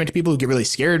encouragement to people who get really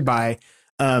scared by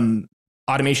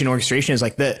automation orchestration is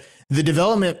like the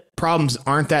development problems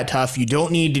aren't that tough. You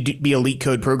don't need to be a LeetCode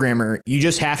code programmer. You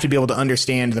just have to be able to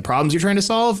understand the problems you're trying to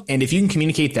solve. And if you can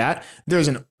communicate that, there's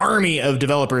an army of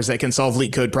developers that can solve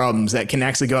LeetCode code problems that can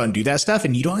actually go out and do that stuff.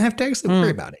 And you don't have to actually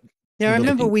worry about it. Yeah, I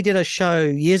remember we did a show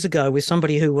years ago with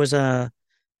somebody who was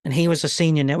he was a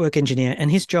senior network engineer, and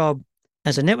his job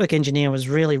as a network engineer was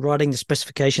really writing the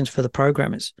specifications for the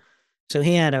programmers. So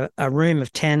he had a room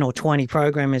of 10 or 20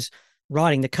 programmers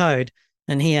writing the code,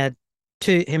 and he had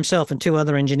himself and two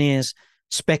other engineers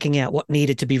speccing out what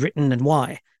needed to be written and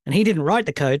why. And he didn't write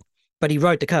the code, but he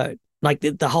wrote the code. Like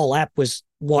the whole app was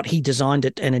what he designed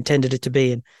it and intended it to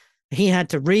be. And he had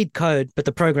to read code, but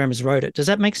the programmers wrote it. Does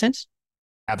that make sense?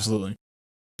 Absolutely.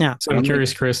 Yeah. So I'm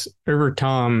curious, Chris, over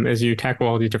time, as you tackle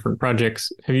all these different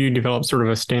projects, have you developed sort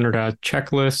of a standardized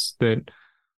checklist that,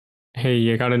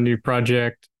 hey, I got a new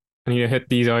project, I need to hit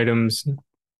these items?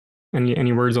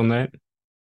 Any words on that?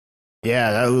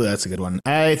 Yeah, that's a good one.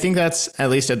 I think that's, at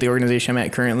least at the organization I'm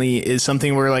at currently, is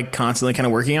something we're like constantly kind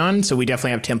of working on. So we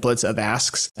definitely have templates of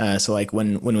asks. So like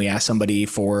when we ask somebody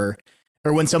or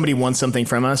when somebody wants something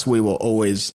from us, we will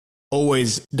always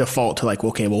default to like,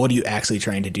 okay, well, what are you actually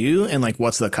trying to do? And like,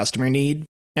 what's the customer need?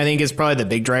 I think is probably the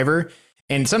big driver.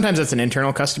 And sometimes that's an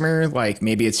internal customer. Like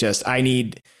maybe it's just,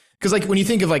 because like when you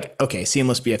think of like, okay,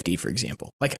 seamless BFD, for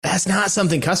example, like that's not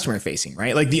something customer facing,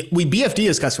 right? Like BFD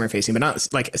is customer facing, but not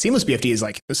like seamless BFD is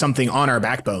like something on our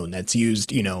backbone that's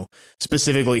used,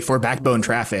 specifically for backbone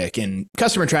traffic, and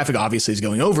customer traffic obviously is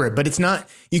going over it, but it's not,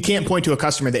 you can't point to a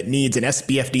customer that needs an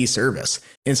SBFD service.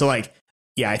 And so like,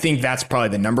 yeah, I think that's probably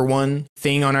the number one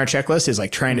thing on our checklist is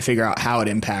like trying to figure out how it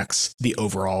impacts the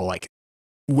overall like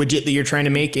widget that you're trying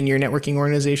to make in your networking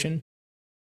organization.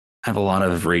 I have a lot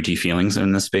of ragey feelings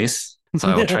in this space, so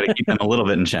I will try to keep them a little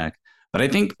bit in check. But I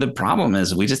think the problem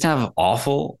is we just have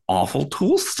awful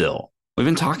tools still. We've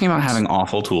been talking about having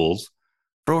awful tools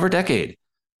for over a decade.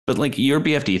 But like your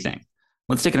BFD thing,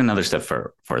 let's take it another step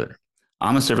further.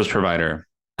 I'm a service provider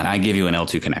and I give you an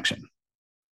L2 connection,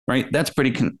 right? That's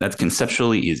that's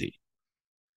conceptually easy.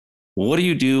 What do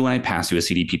you do when I pass you a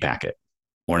CDP packet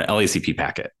or an LACP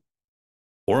packet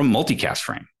or a multicast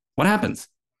frame? What happens?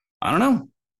 I don't know.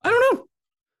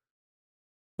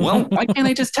 Well, why can't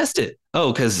I just test it?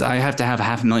 Oh, because I have to have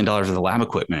 $500,000 worth of lab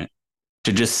equipment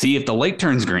to just see if the light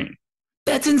turns green.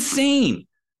 That's insane.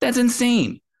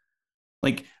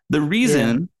 Like the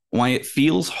reason why it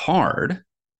feels hard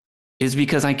is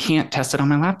because I can't test it on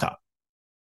my laptop.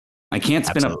 I can't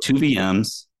spin up 2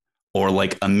 VMs or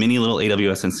like a mini little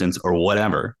AWS instance or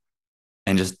whatever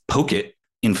and just poke it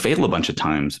and fail a bunch of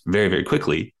times very, very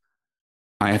quickly.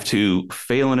 I have to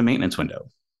fail in a maintenance window.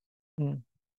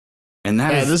 And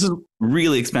that is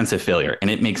really expensive failure.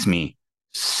 And it makes me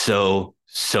so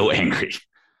angry.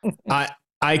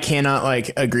 I cannot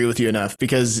like agree with you enough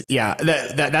because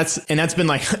that's been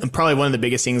like probably one of the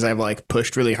biggest things I've like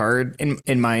pushed really hard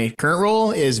in my current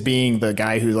role is being the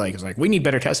guy who like is like, we need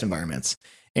better test environments.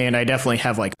 And I definitely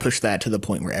have like pushed that to the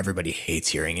point where everybody hates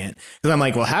hearing it because I'm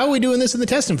like, well, how are we doing this in the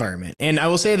test environment? And I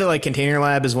will say that like Container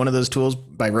Lab is one of those tools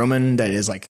by Roman that is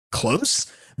like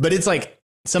close, but it's like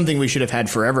something we should have had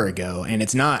forever ago. And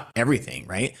it's not everything,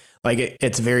 right? Like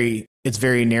it's very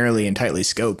narrowly and tightly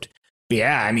scoped.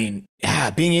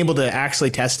 But being able to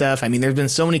actually test stuff. I mean, there's been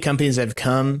so many companies that have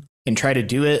come and try to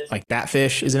do it. Like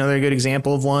Batfish is another good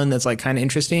example of one that's like kind of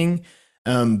interesting.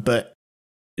 But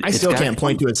I still can't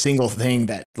point to a single thing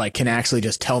that like can actually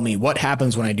just tell me what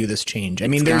happens when I do this change. I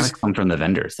mean, there's come from the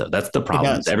vendors, though. That's the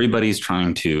problem. Everybody's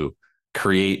trying to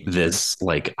create this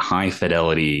like high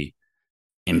fidelity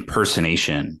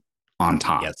impersonation on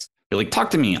top. Yes. You're like, talk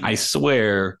to me. I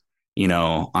swear, I'm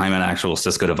an actual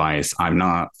Cisco device. I'm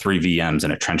not 3 VMs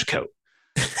in a trench coat.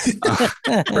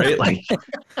 Right? Like,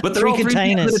 but they're 3 all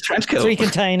containers in a trench coat. 3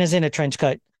 containers in a trench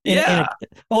coat.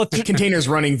 Containers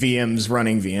running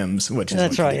VMs, which is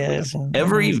that's right. Yeah.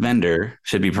 Every vendor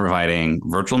should be providing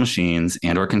virtual machines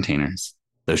and or containers.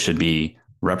 Those should be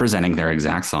representing their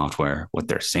exact software with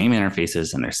their same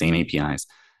interfaces and their same APIs.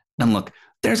 And look,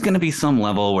 there's going to be some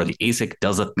level where the ASIC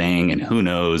does a thing and who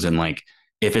knows. And like,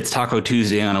 if it's Taco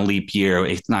Tuesday on a leap year,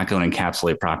 it's not going to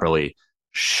encapsulate properly.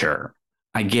 Sure.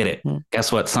 I get it.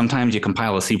 Guess what? Sometimes you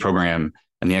compile a C program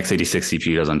and the x86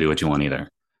 CPU doesn't do what you want either.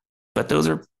 But those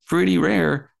are pretty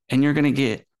rare and you're going to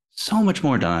get so much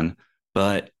more done,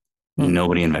 but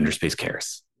nobody in vendor space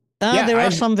cares. There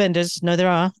are some vendors. No, there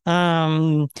are.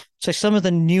 So some of the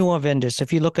newer vendors,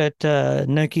 if you look at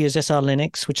Nokia's SR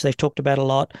Linux, which they've talked about a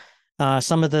lot,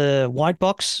 some of the white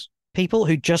box people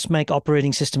who just make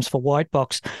operating systems for white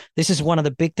box, this is one of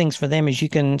the big things for them is you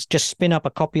can just spin up a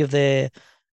copy of their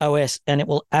OS and it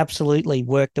will absolutely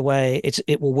work the way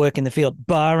it will work in the field,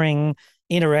 barring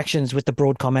interactions with the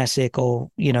Broadcom ASIC or,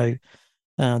 the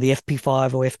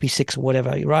FP5 or FP6 or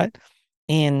whatever, right?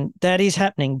 And that is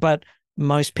happening, but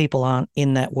most people aren't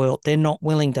in that world. They're not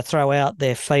willing to throw out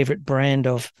their favorite brand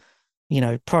of,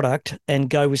 product and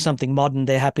go with something modern.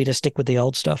 They're happy to stick with the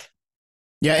old stuff.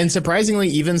 Yeah, and surprisingly,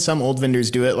 even some old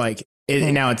vendors do it. Like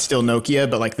now, it's still Nokia,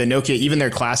 but like the Nokia, even their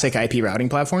classic IP routing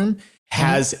platform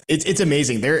has it's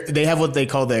amazing. They have what they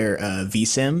call their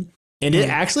vSIM, and it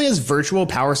actually has virtual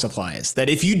power supplies that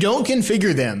if you don't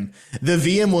configure them, the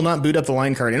VM will not boot up the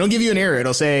line card. It'll give you an error.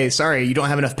 It'll say, "Sorry, you don't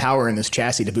have enough power in this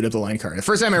chassis to boot up the line card." The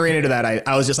first time I ran into that,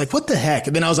 I was just like, "What the heck?"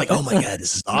 And then I was like, "Oh my god,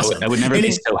 this is awesome!" I would never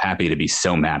be so happy to be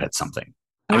so mad at something.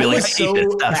 I'd be like, so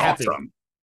happy. Awesome.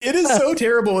 It is so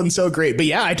terrible and so great. But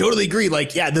yeah, I totally agree.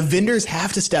 Like, yeah, the vendors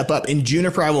have to step up. And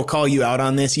Juniper, I will call you out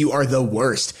on this. You are the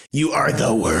worst. You are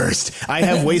the worst. I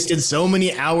have wasted so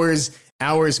many hours,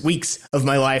 weeks of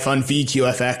my life on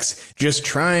VQFX just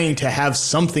trying to have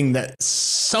something that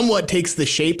somewhat takes the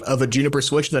shape of a Juniper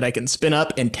switch that I can spin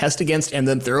up and test against and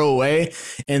then throw away.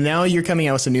 And now you're coming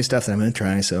out with some new stuff that I'm going to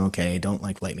try. So, okay, don't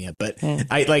light me up. But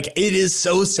it is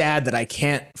so sad that I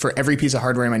can't, for every piece of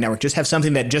hardware in my network, just have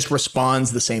something that just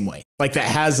responds the same way, like that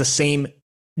has the same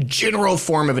general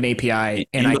form of an API.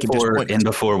 And I can just point and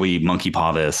before we monkey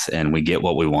paw this and we get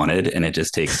what we wanted, and it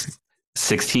just takes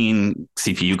 16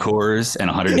 CPU cores and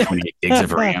 128 gigs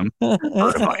of RAM per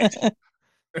device.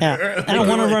 Yeah. And I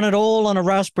want to run it all on a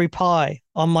Raspberry Pi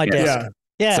on my desk.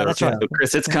 Yeah, so, that's right. So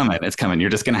Chris, it's coming. It's coming. You're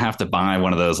just going to have to buy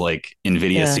one of those like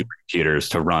NVIDIA supercomputers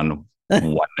to run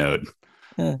one node.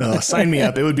 Sign me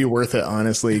up. It would be worth it,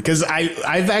 honestly, because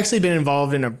I've actually been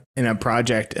involved in a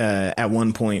project at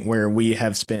one point where we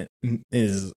have spent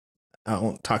I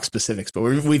won't talk specifics, but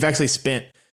we've actually spent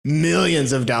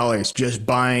millions of dollars just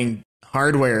buying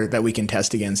hardware that we can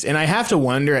test against. And I have to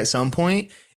wonder at some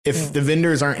point if the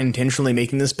vendors aren't intentionally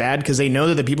making this bad because they know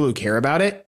that the people who care about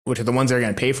it which are the ones that are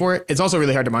going to pay for it, it's also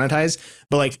really hard to monetize.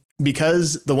 But like,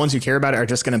 because the ones who care about it are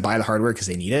just going to buy the hardware because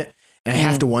they need it. And I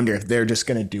have to wonder if they're just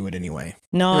going to do it anyway.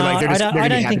 No, like I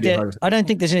don't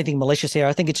think there's anything malicious here.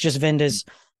 I think it's just vendors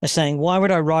are saying, why would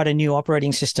I write a new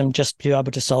operating system just to be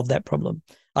able to solve that problem?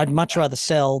 I'd much rather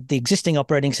sell the existing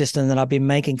operating system that I've been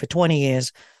making for 20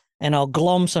 years, and I'll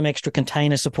glom some extra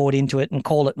container support into it and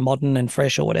call it modern and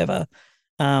fresh or whatever.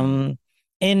 And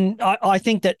I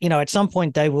think that, at some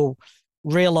point they will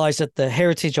realize that the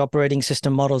heritage operating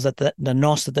system models, that the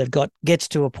NOS that they've got gets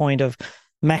to a point of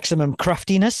maximum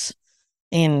cruftiness,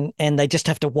 and they just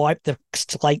have to wipe the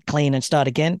slate clean and start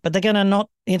again. But they're going to not.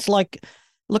 It's like,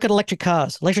 look at electric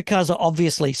cars. Electric cars are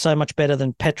obviously so much better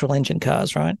than petrol engine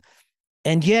cars, right?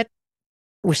 And yet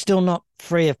we're still not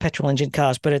free of petrol engine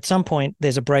cars. But at some point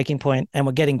there's a breaking point, and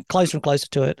we're getting closer and closer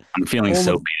to it. I'm feeling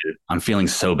baited. I'm feeling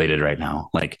so baited right now.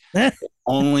 Like,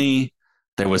 only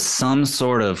there was some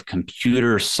sort of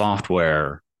computer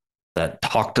software that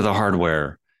talked to the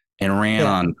hardware and ran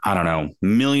on, I don't know,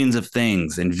 millions of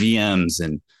things and VMs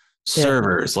and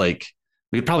servers. Like,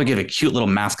 we could probably give a cute little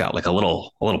mascot, like a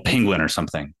little penguin or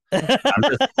something.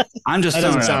 I'm just that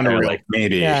doesn't sound real. Like,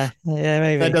 maybe. Yeah,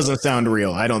 maybe. That doesn't sound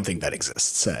real. I don't think that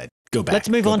exists. Go back. Let's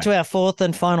move on to our fourth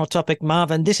and final topic.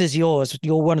 Marvin, this is yours.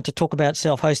 You wanted to talk about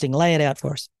self-hosting. Lay it out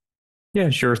for us.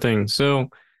 Yeah, sure thing. So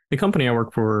the company I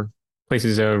work for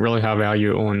places a really high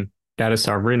value on data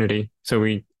sovereignty. So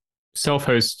we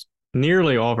self-host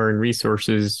nearly all of our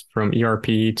resources, from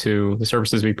ERP to the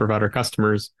services we provide our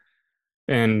customers.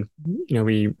 And,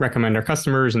 we recommend our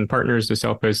customers and partners to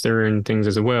self-host their own things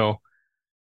as well.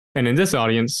 And in this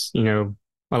audience, a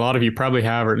lot of you probably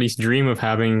have, or at least dream of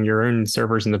having, your own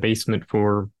servers in the basement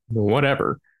for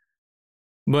whatever.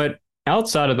 But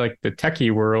outside of like the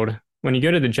techie world, when you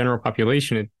go to the general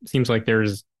population, it seems like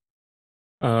there's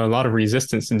a lot of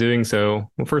resistance to doing so.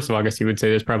 Well, first of all, I guess you would say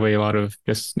there's probably a lot of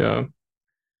just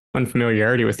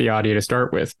unfamiliarity with the idea to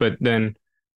start with. But then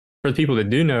for the people that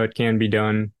do know it can be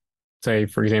done, say,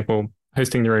 for example,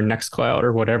 hosting their own Nextcloud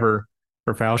or whatever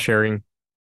for file sharing,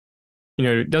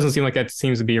 it doesn't seem like that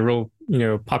seems to be a real,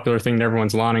 popular thing that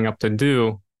everyone's lining up to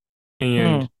do.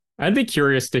 And I'd be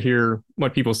curious to hear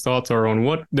what people's thoughts are on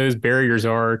what those barriers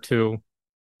are to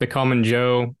the common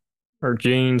Joe or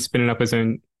Jane spinning up his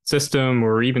own system,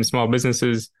 or even small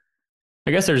businesses.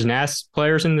 I guess there's NAS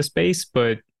players in the space,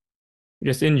 but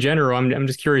just in general, I'm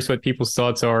just curious what people's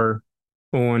thoughts are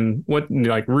on what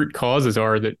like root causes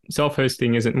are that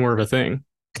self-hosting isn't more of a thing.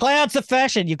 Cloud's the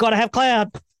fashion. You've got to have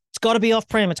cloud. It's got to be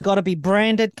off-prem. It's got to be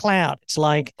branded cloud. It's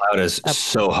like cloud is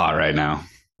so hot right now.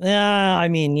 Yeah, I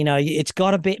mean, it's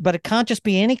got to be, but it can't just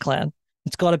be any cloud.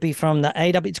 It's got to be from the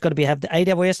AWS. It's got to have the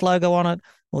AWS logo on it,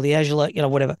 or the Azure,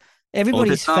 whatever.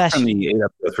 Everybody's fashion. From the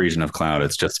AWS region of cloud,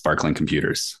 it's just sparkling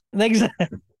computers.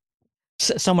 Exactly.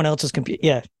 Someone else's computer.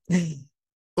 Yeah.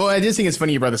 Well, I just think it's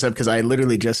funny you brought this up, because I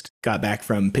literally just got back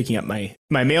from picking up my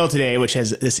mail today, which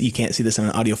has this. You can't see this in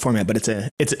an audio format, but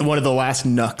it's one of the last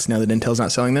NUCs now that Intel's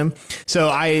not selling them. So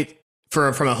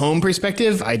from a home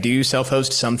perspective, I do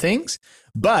self-host some things,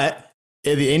 but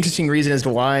the interesting reason as to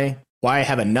why I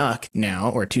have a NUC now,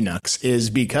 or two NUCs, is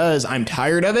because I'm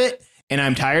tired of it, and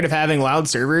I'm tired of having loud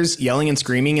servers yelling and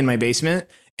screaming in my basement.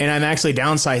 And I'm actually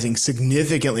downsizing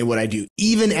significantly what I do.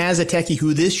 Even as a techie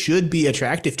who this should be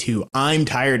attractive to, I'm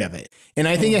tired of it. And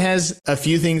I think it has a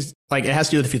few things, like it has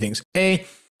to do with a few things. A,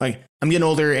 like I'm getting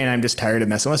older and I'm just tired of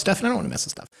messing with stuff, and I don't want to mess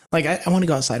with stuff. Like I want to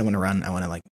go outside, I want to run, I want to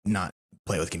like not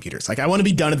play with computers. Like I want to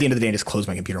be done at the end of the day and just close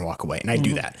my computer and walk away. And I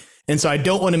do that. And so I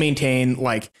don't want to maintain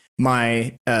like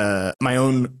my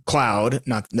own cloud,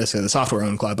 not necessarily the software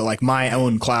owned cloud, but like my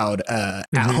own cloud at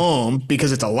home,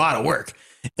 because it's a lot of work.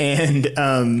 And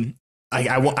I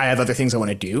have other things I want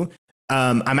to do.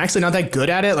 I'm actually not that good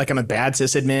at it. Like I'm a bad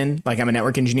sysadmin. Like I'm a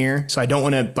network engineer, so I don't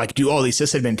want to like do all these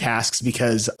sysadmin tasks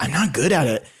because I'm not good at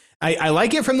it. I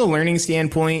like it from the learning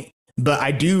standpoint, but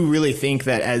I do really think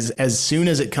that as soon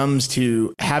as it comes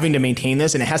to having to maintain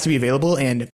this, and it has to be available,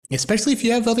 and especially if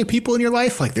you have other people in your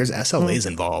life, like there's SLAs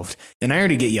involved, and I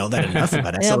already get yelled at enough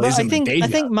about SLAs. I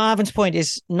think Marvin's point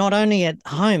is not only at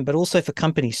home, but also for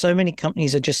companies. So many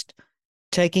companies are just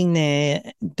taking their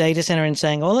data center and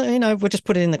saying, well, we'll just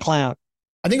put it in the cloud.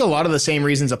 I think a lot of the same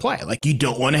reasons apply. Like you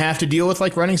don't want to have to deal with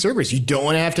like running servers. You don't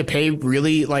want to have to pay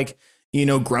really like,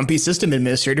 grumpy system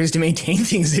administrators to maintain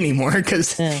things anymore,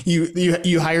 because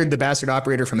you hired the bastard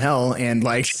operator from hell, and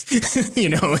like,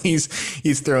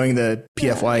 he's throwing the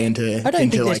PFY into. I don't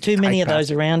think there's too many of those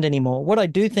around anymore. What I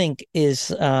do think is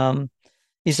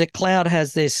that cloud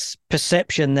has this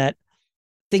perception that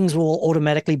things will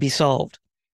automatically be solved.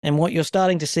 And what you're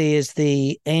starting to see is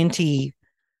the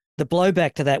the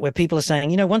blowback to that, where people are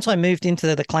saying, once I moved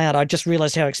into the cloud, I just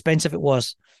realized how expensive it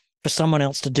was for someone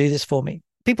else to do this for me.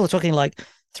 People are talking like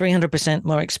 300%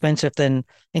 more expensive than,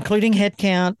 including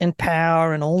headcount and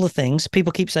power and all the things.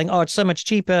 People keep saying, oh, it's so much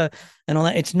cheaper and all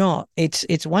that. It's not.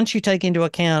 It's once you take into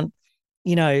account,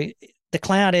 the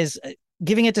cloud is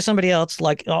giving it to somebody else,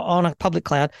 like on a public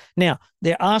cloud. Now,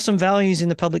 there are some values in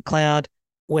the public cloud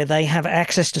where they have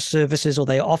access to services, or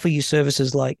they offer you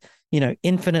services like, an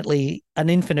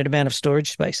infinite amount of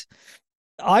storage space.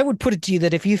 I would put it to you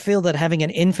that if you feel that having an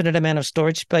infinite amount of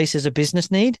storage space is a business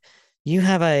need, you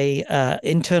have a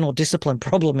internal discipline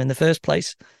problem in the first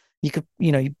place. You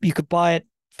could buy it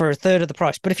for a third of the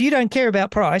price. But if you don't care about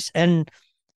price, and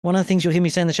one of the things you'll hear me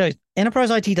say in the show,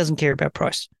 enterprise IT doesn't care about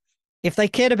price. If they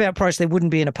cared about price, they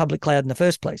wouldn't be in a public cloud in the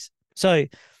first place. So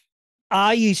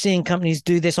are you seeing companies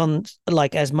do this on,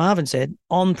 like as Marvin said,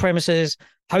 on premises,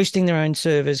 hosting their own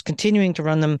servers, continuing to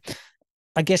run them?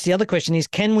 I guess the other question is,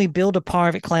 can we build a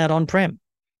private cloud on-prem?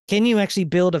 Can you actually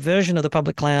build a version of the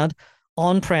public cloud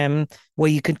on-prem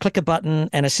where you can click a button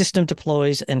and a system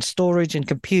deploys, and storage and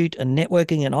compute and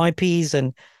networking and IPs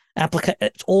and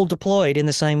it's all deployed in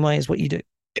the same way as what you do?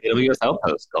 AWS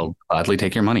Outpost, they'll gladly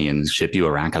take your money and ship you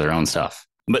a rack of their own stuff.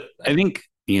 But I think,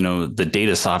 the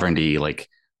data sovereignty, like,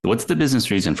 what's the business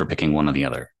reason for picking one or the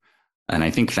other? And I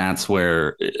think that's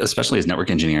where, especially as network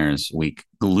engineers, we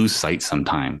lose sight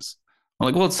sometimes. We're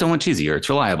like, well, it's so much easier. It's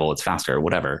reliable. It's faster,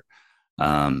 whatever.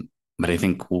 But I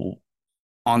think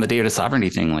on the data sovereignty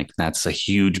thing, like, that's a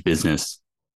huge business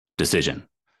decision,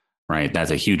 right?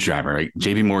 That's a huge driver. Right?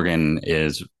 JP Morgan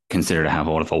is considered to have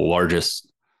one of the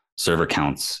largest server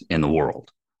counts in the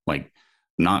world, like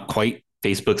not quite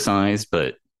Facebook size,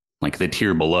 but like the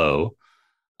tier below.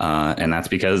 And that's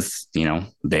because,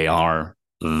 they are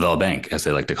the bank, as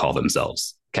they like to call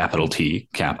themselves, capital T,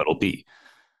 capital B.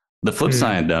 The flip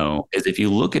side, though, is if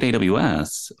you look at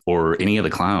AWS or any of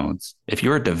the clouds, if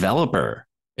you're a developer,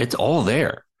 it's all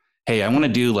there. Hey, I want to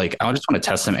do I just want to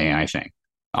test some AI thing.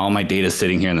 All my data is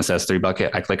sitting here in this S3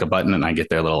 bucket. I click a button and I get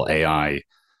their little AI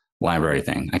library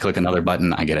thing. I click another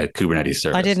button, I get a Kubernetes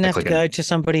service. I didn't have to go to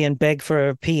somebody and beg for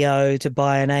a PO to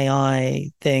buy an AI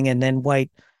thing and then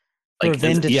wait for a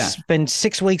vendor to spend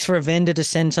 6 weeks for a vendor to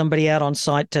send somebody out on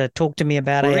site to talk to me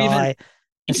about AI.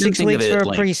 And 6 weeks for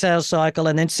a pre-sales cycle,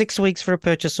 and then 6 weeks for a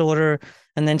purchase order,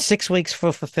 and then 6 weeks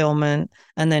for fulfillment,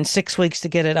 and then 6 weeks to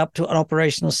get it up to an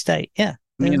operational state. Yeah.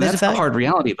 I mean, that's the hard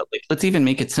reality, but let's even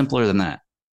make it simpler than that.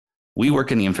 We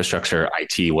work in the infrastructure,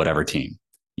 IT, whatever team.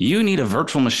 You need a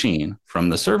virtual machine from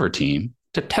the server team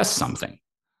to test something.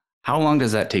 How long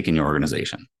does that take in your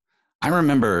organization? I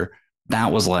remember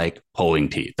that was like pulling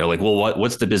teeth. They're like, well,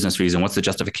 what's the business reason? What's the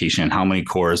justification? How many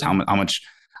cores? How much?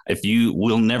 If you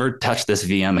will never touch this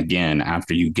VM again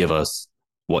after you give us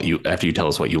after you tell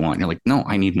us what you want. And you're like, no,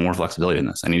 I need more flexibility in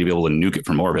this. I need to be able to nuke it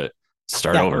from orbit,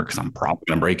 start over, because I'm probably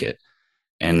going to break it.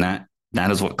 And that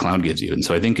is what cloud gives you. And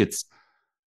so I think it's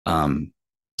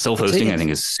self-hosting, I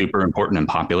think, is super important and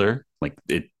popular. Like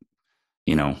it,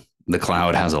 the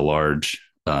cloud has a large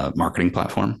marketing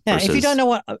platform. Yeah, if you don't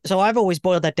know so I've always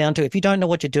boiled that down to, if you don't know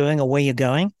what you're doing or where you're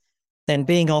going, then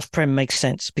being off-prem makes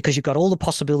sense, because you've got all the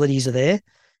possibilities are there,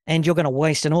 and you're going to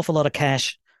waste an awful lot of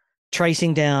cash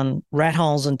tracing down rat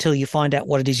holes until you find out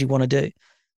what it is you want to do.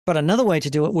 But another way to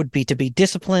do it would be to be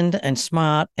disciplined and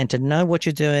smart and to know what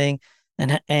you're doing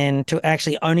and to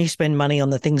actually only spend money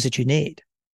on the things that you need.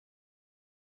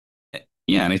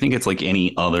 Yeah, and I think it's like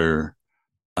any other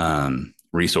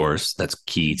resource that's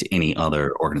key to any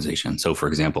other organization. So, for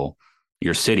example,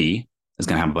 your city is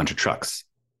going to have a bunch of trucks.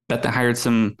 Bet they hired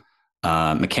some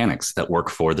mechanics that work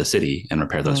for the city and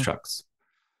repair those trucks.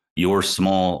 Your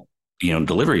small,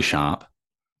 delivery shop,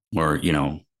 or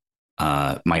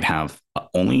might have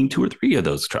only 2 or 3 of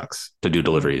those trucks to do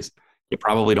deliveries. You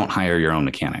probably don't hire your own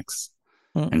mechanics.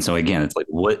 And so again, it's like,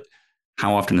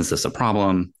 how often is this a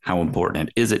problem? How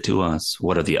important is it to us?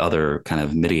 What are the other kind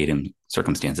of mitigating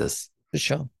circumstances? For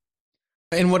sure.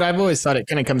 And what I've always thought it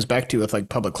kind of comes back to with like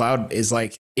public cloud is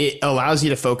like, it allows you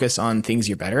to focus on things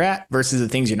you're better at versus the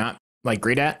things you're not like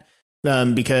great at.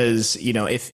 Because,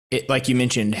 if it, like you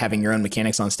mentioned, having your own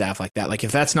mechanics on staff like that, like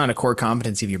if that's not a core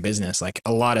competency of your business, like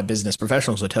a lot of business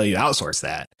professionals will tell you outsource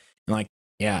that. And like,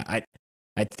 yeah,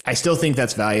 I still think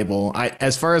that's valuable.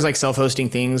 As far as like self-hosting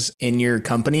things in your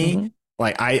company,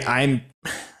 like I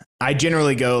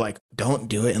generally go like, don't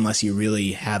do it unless you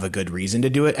really have a good reason to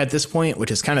do it at this point, which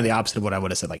is kind of the opposite of what I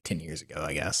would have said like 10 years ago,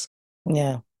 I guess.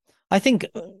 Yeah. I think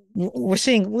we'll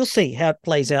see how it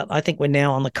plays out. I think we're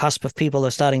now on the cusp of people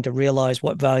are starting to realize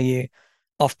what value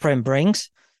off-prem brings,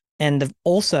 and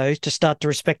also to start to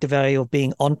respect the value of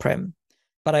being on-prem.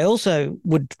 But I also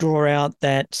would draw out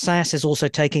that SaaS is also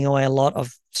taking away a lot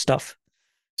of stuff.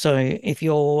 So if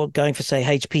you're going for, say,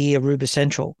 HPE Aruba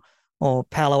Central or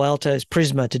Palo Alto's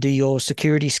Prisma to do your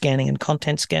security scanning and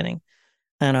content scanning,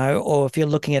 or if you're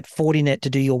looking at Fortinet to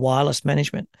do your wireless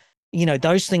management,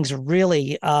 those things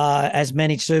really, as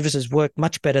managed services, work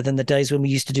much better than the days when we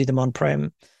used to do them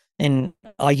on-prem. And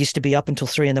I used to be up until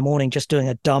 3 a.m. just doing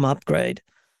a dumb upgrade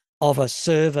of a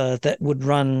server that would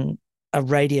run a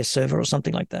Radius server or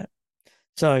something like that.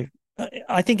 So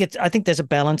I think there's a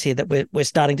balance here that we're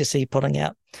starting to see putting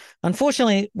out.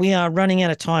 Unfortunately, we are running out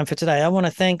of time for today. I want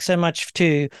to thank so much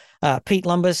to Pete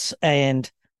Lumbus and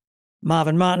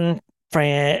Marvin Martin,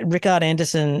 Rickard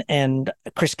Anderson, and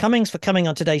Chris Cummings for coming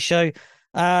on today's show.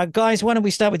 Guys, why don't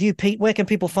we start with you, Pete? Where can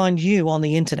people find you on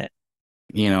the internet?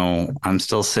 I'm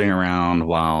still sitting around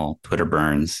while Twitter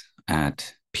burns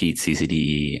at Pete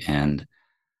CCDE, and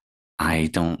I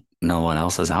don't know what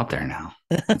else is out there now.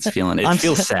 It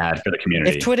feels sad for the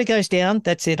community. If Twitter goes down,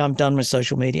 that's it. I'm done with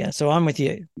social media. So I'm with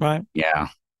you, right? Yeah.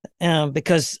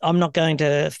 Because I'm not going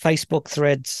to Facebook,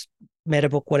 Threads,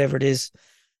 Metabook, whatever it is.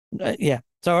 Yeah.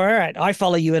 So, all right. I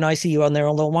follow you and I see you on there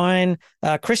all the wine.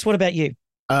 Chris, what about you?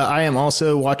 I am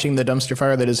also watching the dumpster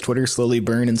fire that is Twitter slowly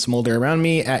burn and smolder around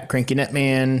me at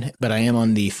CrankyNetman, but I am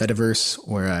on the Fediverse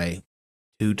where I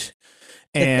hoot.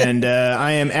 And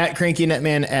I am at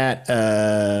CrankyNetman at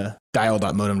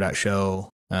dial.modem.show.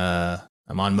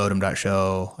 I'm on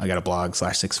modem.show. I got a blog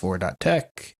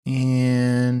 /64.tech.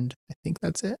 And I think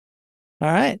that's it.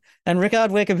 All right. And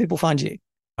Rickard, where can people find you?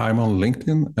 I'm on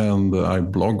LinkedIn and I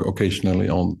blog occasionally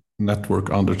on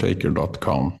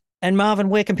networkundertaker.com. And Marvin,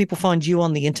 where can people find you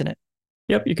on the internet?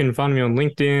 Yep, you can find me on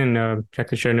LinkedIn. Check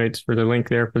the show notes for the link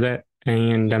there for that.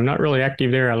 And I'm not really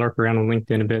active there. I lurk around on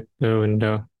LinkedIn a bit, though,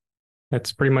 and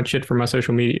that's pretty much it for my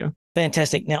social media.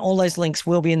 Fantastic. Now, all those links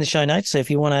will be in the show notes. So if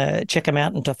you want to check them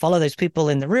out and to follow those people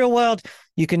in the real world,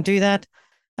 you can do that.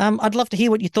 I'd love to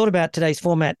hear what you thought about today's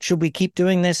format. Should we keep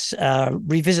doing this,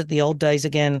 revisit the old days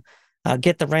again,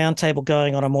 get the roundtable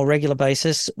going on a more regular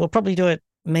basis? We'll probably do it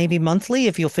maybe monthly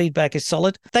if your feedback is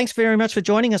solid. Thanks very much for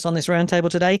joining us on this roundtable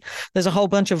today. There's a whole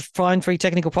bunch of fine free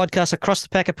technical podcasts across the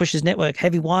Packet Pushers network: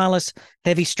 Heavy Wireless,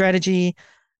 Heavy Strategy.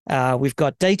 We've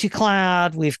got Data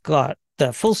Cloud. We've got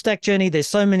the Full Stack Journey. There's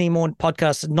so many more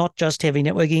podcasts, not just heavy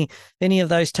networking. If any of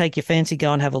those take your fancy,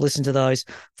 go and have a listen to those.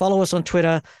 Follow us on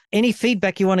Twitter. Any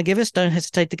feedback you want to give us, don't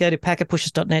hesitate to go to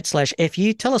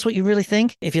packetpushers.net/FU. Tell us what you really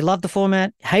think. If you love the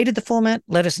format, hated the format,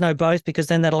 let us know both, because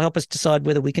then that'll help us decide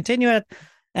whether we continue it.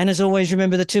 And as always,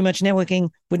 remember that too much networking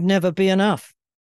would never be enough.